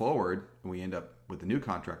we go forward and we end up with a new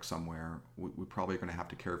contract somewhere, we probably are going to have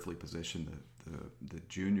to carefully position the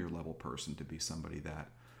junior level person to be somebody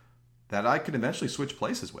that I could eventually switch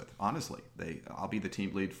places with. Honestly, I'll be the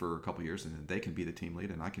team lead for a couple of years, and then they can be the team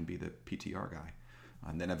lead, and I can be the PTR guy,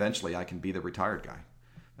 and then eventually I can be the retired guy.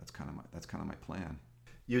 That's kind of my plan.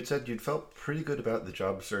 You had said you'd felt pretty good about the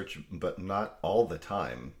job search, but not all the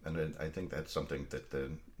time. And I think that's something that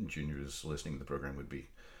the juniors listening to the program would be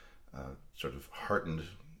sort of heartened,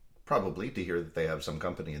 probably, to hear that they have some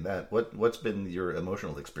company in that. What's been your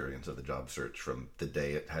emotional experience of the job search from the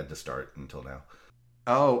day it had to start until now?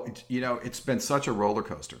 Oh, it's been such a roller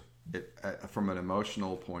coaster. From an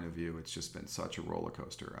emotional point of view, it's just been such a roller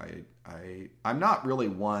coaster. I'm not really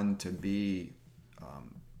one to be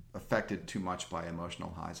affected too much by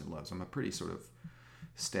emotional highs and lows. I'm a pretty sort of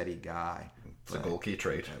steady guy. It's a Golgi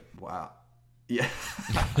trait. Wow. Yeah.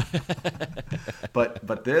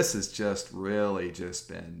 but this has just really just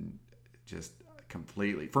been just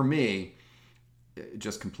completely, for me,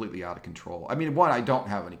 just completely out of control. I mean, one, I don't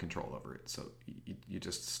have any control over it. So you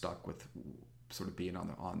just stuck with sort of being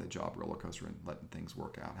on the job roller coaster and letting things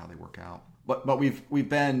work out how they work out. But we've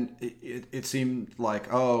been. It seemed like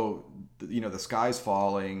the sky's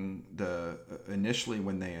falling. Initially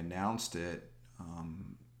when they announced it,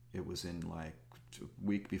 it was in like a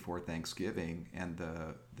week before Thanksgiving, and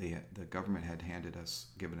the government had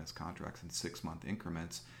given us contracts in 6-month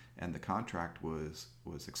increments, and the contract was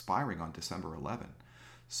expiring on December 11.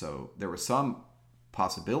 So there was some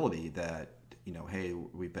possibility that, hey,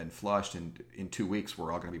 we've been flushed, and in 2 weeks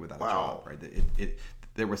we're all going to be without a job, right?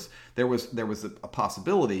 There was a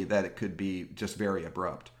possibility that it could be just very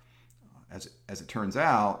abrupt. As it turns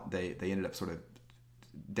out, they ended up sort of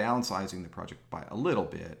downsizing the project by a little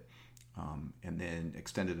bit, and then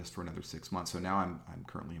extended us for another 6 months. So now I'm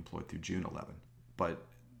currently employed through June 11. But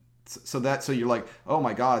so you're like, oh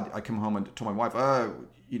my God! I come home and told my wife,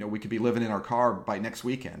 we could be living in our car by next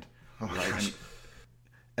weekend, right?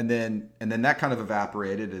 And then that kind of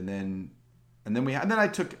evaporated, and then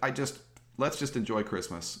let's just enjoy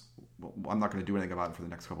Christmas. Well, I'm not going to do anything about it for the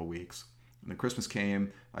next couple of weeks. And then Christmas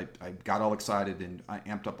came. I got all excited, and I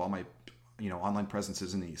amped up all my online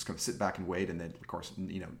presences, and then you just kind of sit back and wait. And then of course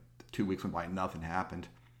 2 weeks went by and nothing happened.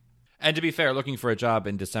 And to be fair, looking for a job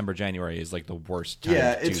in December, January is like the worst time.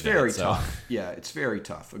 Yeah, to do it's that, very so. tough. Yeah, it's very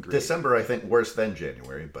tough. Agreed. December, I think, worse than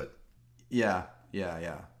January, but yeah.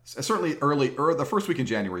 Certainly the first week in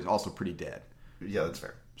January is also pretty dead. Yeah, that's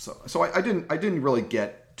fair. So I didn't really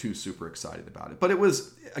get too super excited about it. But it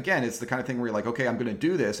was, again, it's the kind of thing where you're like, okay, I'm going to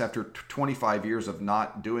do this after 25 years of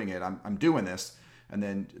not doing it. I'm doing this, and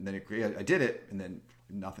then I did it, and then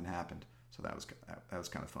nothing happened. So that was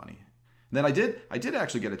kind of funny. And then I did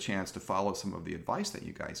actually get a chance to follow some of the advice that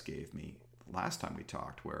you guys gave me last time we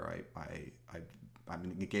talked, where I'm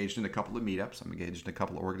engaged in a couple of meetups. I'm engaged in a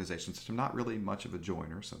couple of organizations. I'm not really much of a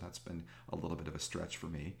joiner, so that's been a little bit of a stretch for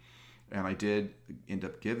me. And I did end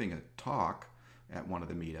up giving a talk at one of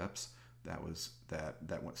the meetups that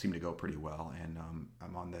seemed to go pretty well. And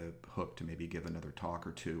I'm on the hook to maybe give another talk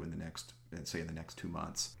or two in the next 2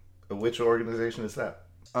 months. Which organization is that?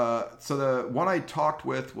 So the one I talked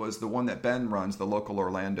with was the one that Ben runs, the local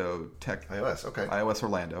Orlando Tech iOS. Okay, iOS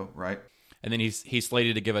Orlando, right? And then he's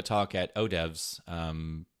slated to give a talk at ODevs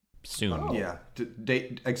soon. Oh. Yeah,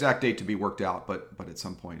 exact date to be worked out, but at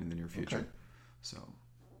some point in the near future. Okay. So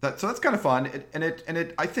that's kind of fun,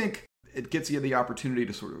 and I think it gets you the opportunity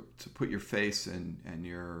to sort of to put your face and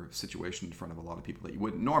your situation in front of a lot of people that you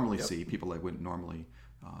wouldn't normally see, people that wouldn't normally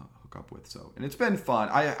hook up with. So, and it's been fun.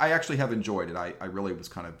 I actually have enjoyed it. I really was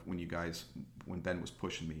kind of when Ben was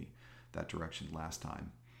pushing me that direction last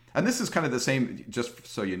time. And this is kind of the same, just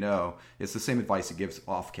so you know, it's the same advice he gives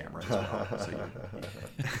off camera as well.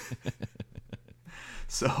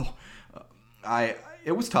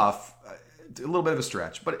 It was tough, a little bit of a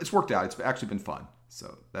stretch, but it's worked out. It's actually been fun.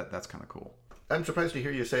 So that's kind of cool. I'm surprised to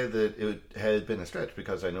hear you say that it had been a stretch,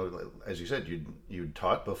 because I know, as you said, you'd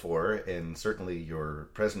taught before, and certainly your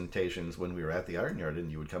presentations when we were at the Iron Yard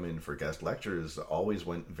and you would come in for guest lectures always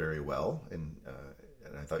went very well, and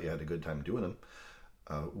I thought you had a good time doing them.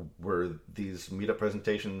 Were these meetup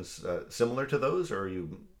presentations similar to those, or are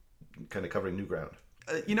you kind of covering new ground?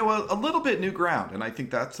 A little bit new ground, and I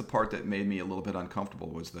think that's the part that made me a little bit uncomfortable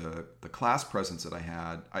was the class presence that I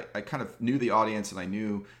had. I kind of knew the audience, and I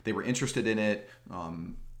knew they were interested in it.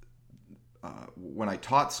 When I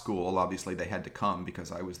taught school, obviously they had to come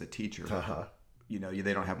because I was the teacher. Uh-huh.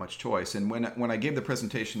 They don't have much choice. And when I gave the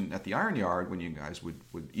presentation at the Iron Yard, when you guys would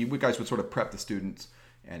sort of prep the students,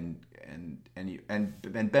 and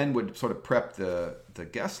Ben would sort of prep the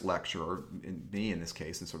guest lecturer, me in this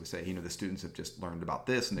case, and sort of say, the students have just learned about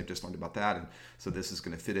this and they've just learned about that, and so this is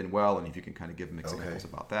going to fit in well, and if you can kind of give them examples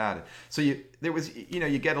about that. So you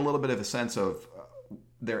get a little bit of a sense of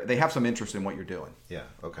they have some interest in what you're doing. Yeah.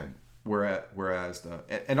 Okay. Whereas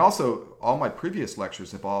and also all my previous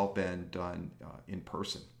lectures have all been done in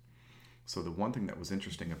person. So the one thing that was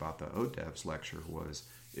interesting about the ODevs lecture was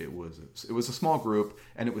it was a small group,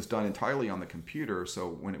 and it was done entirely on the computer. So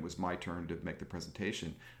when it was my turn to make the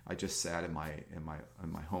presentation, I just sat in my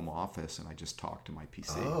home office and I just talked to my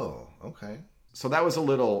PC. Oh, okay. So that was a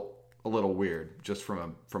little weird, just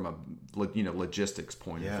from a logistics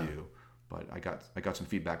point of view. But I got some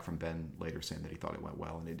feedback from Ben later saying that he thought it went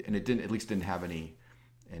well, and it didn't have any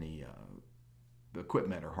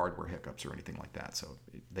equipment or hardware hiccups or anything like that, so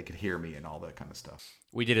they could hear me and all that kind of stuff.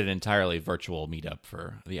 We did an entirely virtual meetup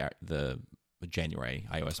for the January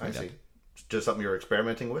iOS meetup. I see. Just something you're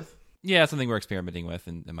experimenting with? Yeah, something we're experimenting with,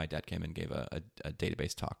 and my dad came and gave a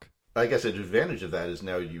database talk. I guess an advantage of that is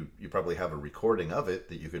now you probably have a recording of it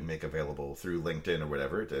that you could make available through LinkedIn or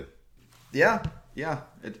whatever. Yeah, Yeah,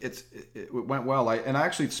 it went well. I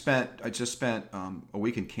just spent a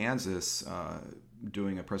week in Kansas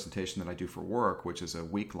doing a presentation that I do for work, which is a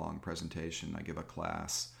week-long presentation. I give a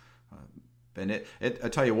class, and I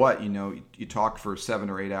tell you what, you talk for 7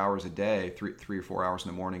 or 8 hours a day, three or 4 hours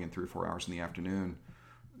in the morning and 3 or 4 hours in the afternoon,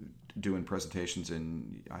 doing presentations,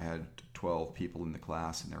 and I had 12 people in the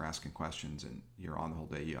class, and they're asking questions, and you're on the whole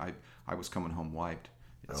day. I was coming home wiped.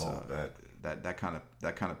 It's, that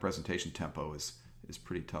kind of presentation tempo is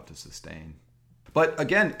pretty tough to sustain. But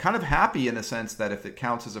again, kind of happy in the sense that if it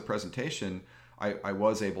counts as a presentation, I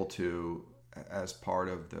was able to, as part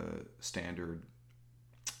of the standard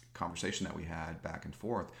conversation that we had back and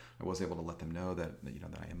forth, I was able to let them know that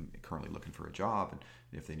that I am currently looking for a job, and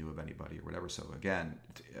if they knew of anybody or whatever. So again,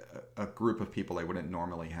 a group of people I wouldn't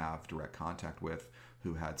normally have direct contact with,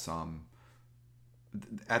 who had some,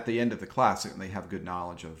 at the end of the class, they have good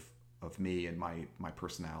knowledge of me and my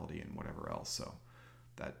personality and whatever else. So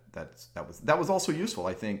that was also useful.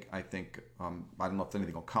 I think I don't know if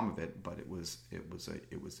anything will come of it, but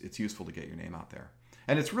it's useful to get your name out there,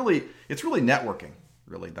 and it's really networking.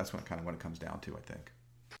 Really, that's what it comes down to, I think.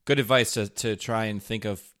 Good advice to try and think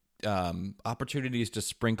of opportunities to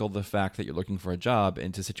sprinkle the fact that you're looking for a job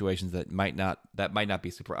into situations that might not be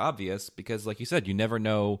super obvious, because like you said, you never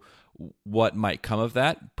know what might come of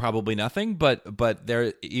that. Probably nothing, but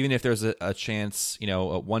there, even if there's a chance,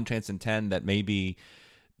 a 1 chance in 10 that maybe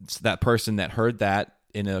that person that heard that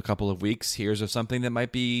in a couple of weeks hears of something that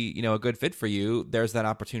might be, a good fit for you, there's that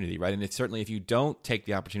opportunity, right? And it's certainly, if you don't take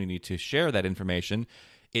the opportunity to share that information,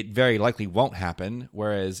 it very likely won't happen.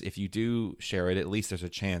 Whereas if you do share it, at least there's a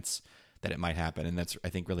chance that it might happen. And that's, I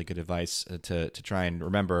think, really good advice to try and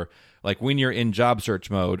remember. Like, when you're in job search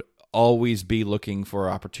mode, always be looking for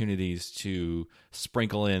opportunities to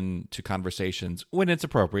sprinkle into conversations when it's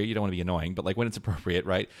appropriate. You don't want to be annoying, but like when it's appropriate,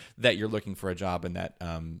 right? That you're looking for a job, and that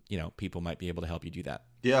people might be able to help you do that.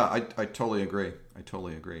 Yeah, I totally agree.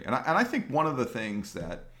 And I think one of the things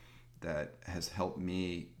that has helped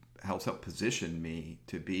position me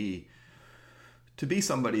to be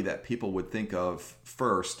somebody that people would think of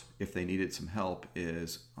first if they needed some help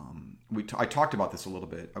is I talked about this a little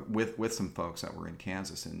bit with some folks that were in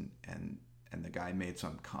Kansas, and the guy made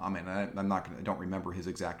some comment. I don't remember his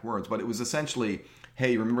exact words, but it was essentially,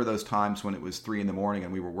 hey, remember those times when it was 3 a.m.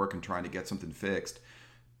 and we were working trying to get something fixed?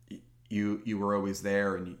 You were always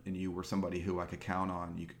there, and you were somebody who I could count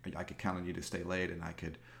on. I could count on you to stay late, and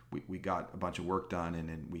we got a bunch of work done,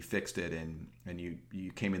 and we fixed it, and you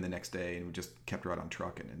came in the next day, and we just kept right on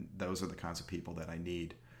trucking. And those are the kinds of people that I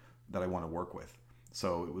need, that I want to work with.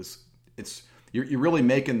 So you're really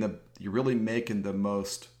making the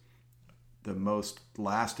most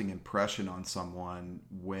lasting impression on someone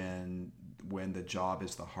when the job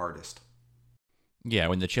is the hardest. Yeah,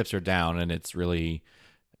 when the chips are down and it's really,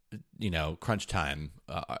 crunch time,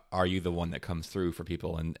 are you the one that comes through for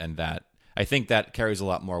people? And that, I think that carries a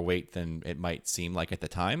lot more weight than it might seem like at the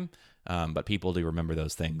time. But people do remember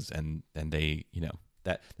those things, and they,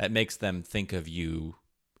 that makes them think of you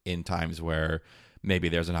in times where maybe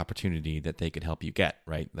there's an opportunity that they could help you get,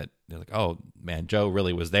 right? That they're like, oh man, Joe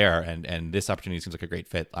really was there, and this opportunity seems like a great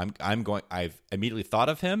fit. I've immediately thought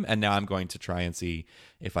of him, and now I'm going to try and see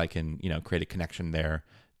if I can, create a connection there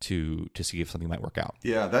to see if something might work out.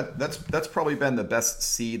 Yeah, that's probably been the best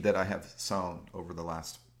seed that I have sown over the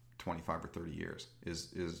last 25 or 30 years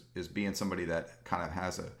is being somebody that kind of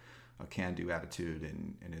has a can-do attitude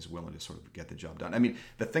and is willing to sort of get the job done. I mean,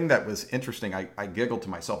 the thing that was interesting, I giggled to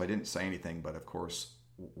myself. I didn't say anything, but of course,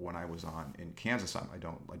 when I was in Kansas, I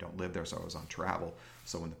don't live there, so I was on travel.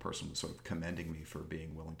 So when the person was sort of commending me for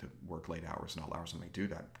being willing to work late hours and all hours, I'm like,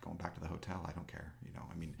 dude, going back to the hotel, I don't care.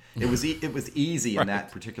 I mean, it was easy in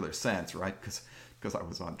that particular sense, right? Because I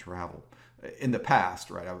was on travel in the past,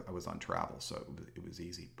 right? I was on travel, so it was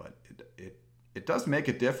easy, but it does make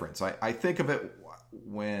a difference. I think of it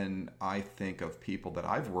when I think of people that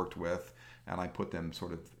I've worked with, and I put them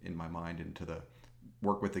sort of in my mind into the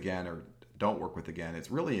work with again or don't work with again. It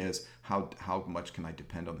really is how much can I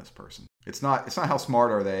depend on this person? It's not how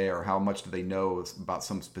smart are they or how much do they know about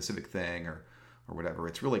some specific thing or whatever.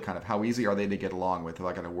 It's really kind of how easy are they to get along with. If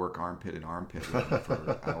I got to work armpit in armpit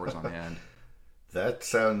for hours on end. That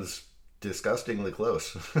sounds disgustingly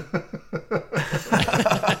close.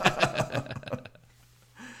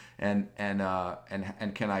 And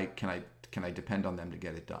can I depend on them to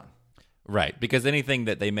get it done? Right, because anything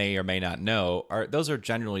that they may or may not know those are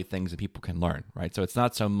generally things that people can learn, right? So it's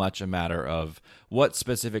not so much a matter of what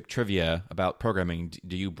specific trivia about programming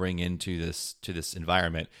do you bring into this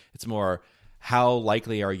environment. It's more, how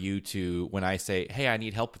likely are you to, when I say, hey, I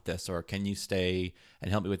need help with this, or can you stay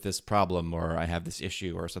and help me with this problem, or I have this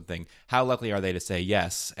issue or something, how likely are they to say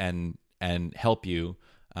yes and help you,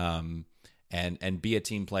 and be a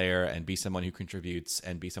team player and be someone who contributes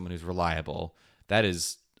and be someone who's reliable? That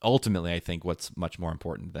is ultimately, I think, what's much more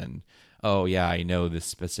important than, oh yeah, I know this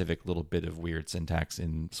specific little bit of weird syntax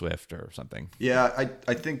in Swift or something. Yeah,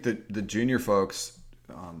 I think that the junior folks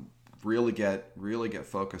really get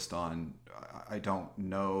focused on, I don't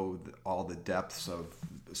know all the depths of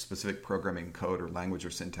specific programming code or language or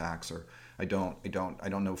syntax, or I don't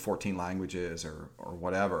know 14 languages or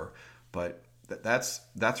whatever. But that's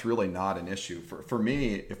really not an issue for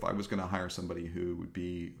me. If I was going to hire somebody who would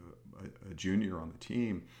be a junior on the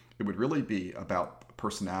team, it would really be about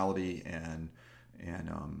personality and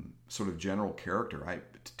sort of general character.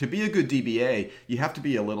 To be a good DBA, you have to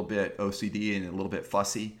be a little bit OCD and a little bit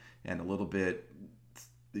fussy and a little bit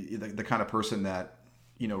the kind of person that,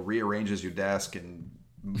 rearranges your desk and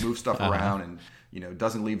moves stuff around and,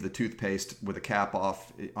 doesn't leave the toothpaste with a cap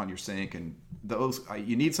off on your sink. And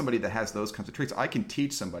you need somebody that has those kinds of traits. I can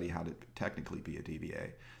teach somebody how to technically be a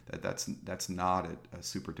DBA. That's not a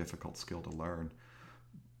super difficult skill to learn.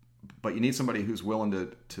 But you need somebody who's willing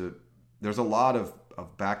to there's a lot of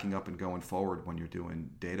backing up and going forward when you're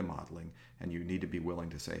doing data modeling, and you need to be willing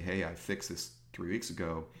to say, hey, I fixed this 3 weeks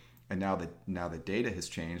ago, and now the data has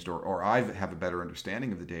changed, or I have a better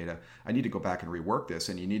understanding of the data. I need to go back and rework this,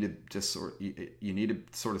 and you need to just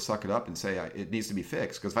sort of suck it up and say it needs to be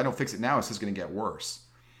fixed, because if I don't fix it now, it's just going to get worse.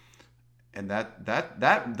 And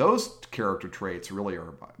that those character traits really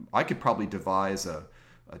are. I could probably devise a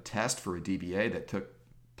test for a DBA that took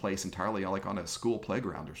place entirely like on a school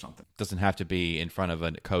playground or something. Doesn't have to be in front of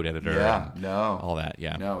a code editor. Yeah, no, all that.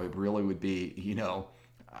 Yeah, no, it really would be.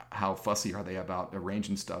 How fussy are they about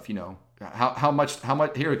arranging stuff? How much?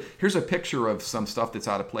 Here's a picture of some stuff that's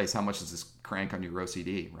out of place. How much does this crank on your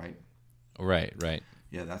OCD? Right. Right.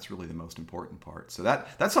 Yeah, that's really the most important part. So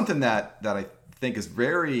that's something that I think is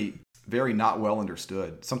very, very not well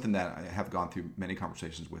understood. Something that I have gone through many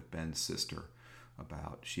conversations with Ben's sister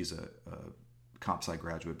about. She's a comp sci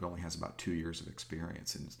graduate, but only has about 2 years of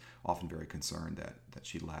experience, and is often very concerned that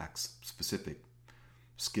she lacks specific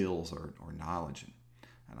skills or knowledge.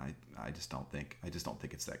 And I just don't think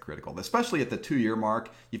it's that critical. Especially at the 2-year mark,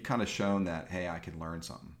 you've kind of shown that, hey, I can learn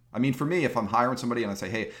something. I mean, for me, if I'm hiring somebody and I say,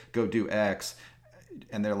 hey, go do X,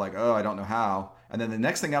 and they're like, oh, I don't know how, and then the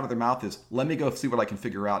next thing out of their mouth is, let me go see what I can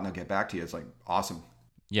figure out and I'll get back to you. It's like, awesome.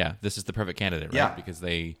 Yeah, this is the perfect candidate, right? Yeah. Because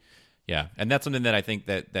yeah, and that's something that I think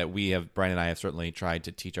that Brian and I have certainly tried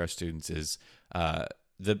to teach our students is I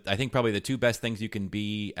think probably the two best things you can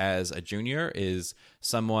be as a junior is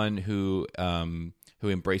someone who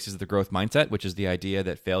embraces the growth mindset, which is the idea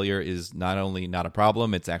that failure is not only not a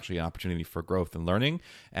problem, it's actually an opportunity for growth and learning,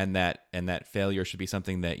 and that failure should be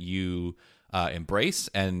something that you embrace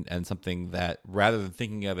and something that, rather than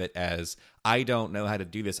thinking of it as, I don't know how to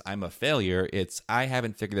do this, I'm a failure, it's, I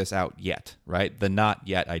haven't figured this out yet, right? The not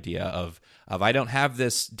yet idea of I don't have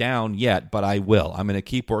this down yet, but I will. I'm going to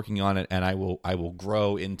keep working on it, and I will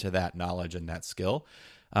grow into that knowledge and that skill.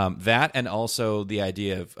 That, and also the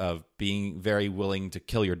idea of being very willing to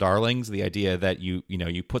kill your darlings, the idea that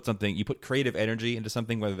you put creative energy into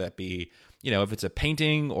something, whether that be, if it's a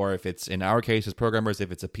painting, or if it's, in our case as programmers,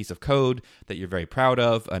 if it's a piece of code that you're very proud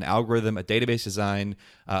of, an algorithm, a database design,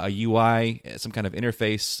 a UI, some kind of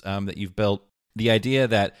interface that you've built, the idea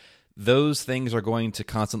that those things are going to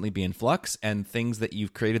constantly be in flux, and things that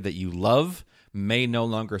you've created that you love may no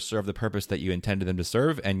longer serve the purpose that you intended them to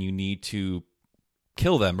serve, and you need to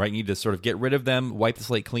kill them, right? You need to sort of get rid of them, wipe the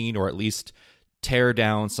slate clean, or at least tear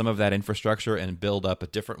down some of that infrastructure and build up a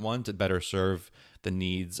different one to better serve the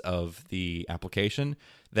needs of the application.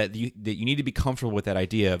 That you need to be comfortable with that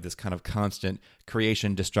idea of this kind of constant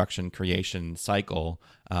creation, destruction, creation cycle,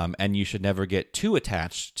 and you should never get too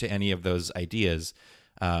attached to any of those ideas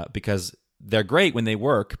because they're great when they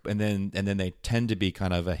work, and then they tend to be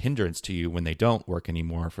kind of a hindrance to you when they don't work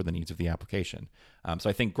anymore for the needs of the application. So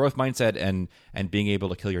I think growth mindset and being able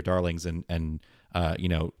to kill your darlings and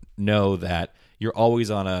know that you're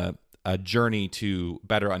always on a journey to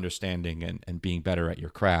better understanding and being better at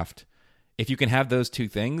your craft. If you can have those two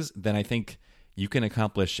things, then I think you can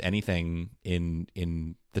accomplish anything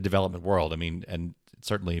in the development world. I mean, and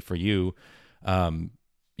certainly for you,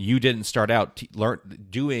 you didn't start out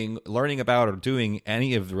learning about or doing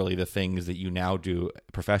any of really the things that you now do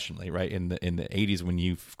professionally, right? In the 80s, when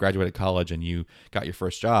you graduated college and you got your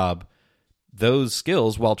first job, those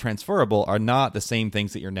skills, while transferable, are not the same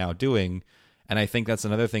things that you're now doing. And I think that's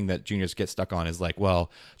another thing that juniors get stuck on is like, well,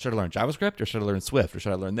 should I learn JavaScript or should I learn Swift or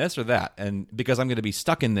should I learn this or that? And because I'm going to be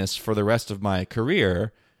stuck in this for the rest of my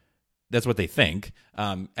career, that's what they think.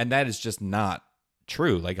 And that is just not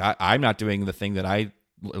true. Like I'm not doing the thing that I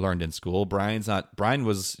learned in school.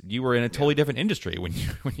 You were in a totally different industry when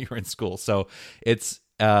you were in school. So it's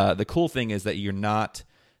the cool thing is that you're not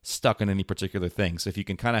stuck in any particular thing. So if you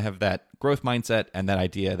can kind of have that growth mindset and that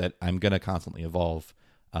idea that I'm going to constantly evolve,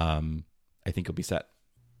 I think you'll be set.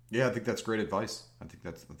 Yeah, I think that's great advice. I think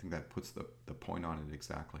that puts the point on it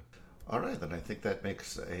exactly. All right, then I think that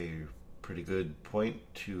makes a pretty good point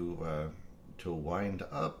to wind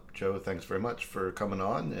up. Joe, thanks very much for coming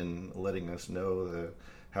on and letting us know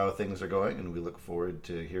how things are going, and we look forward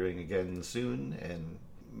to hearing again soon. And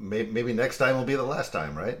maybe next time will be the last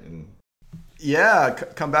time, right? And yeah,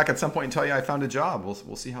 come back at some point and tell you I found a job.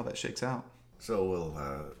 We'll see how that shakes out. So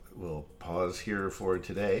we'll pause here for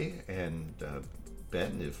today. And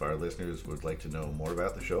Ben, if our listeners would like to know more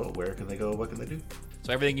about the show, where can they go? What can they do?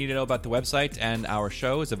 So everything you need to know about the website and our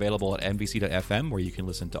show is available at MVC.fm, where you can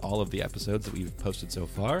listen to all of the episodes that we've posted so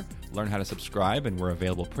far, learn how to subscribe, and we're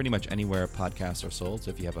available pretty much anywhere podcasts are sold. So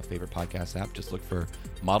if you have a favorite podcast app, just look for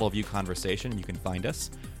Model View Conversation and you can find us.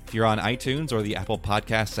 If you're on iTunes or the Apple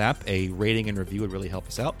Podcasts app, a rating and review would really help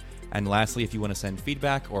us out. And lastly, if you want to send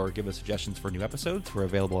feedback or give us suggestions for new episodes, we're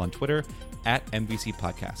available on Twitter at MVC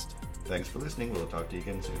Podcast. Thanks for listening. We'll talk to you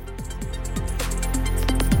again soon.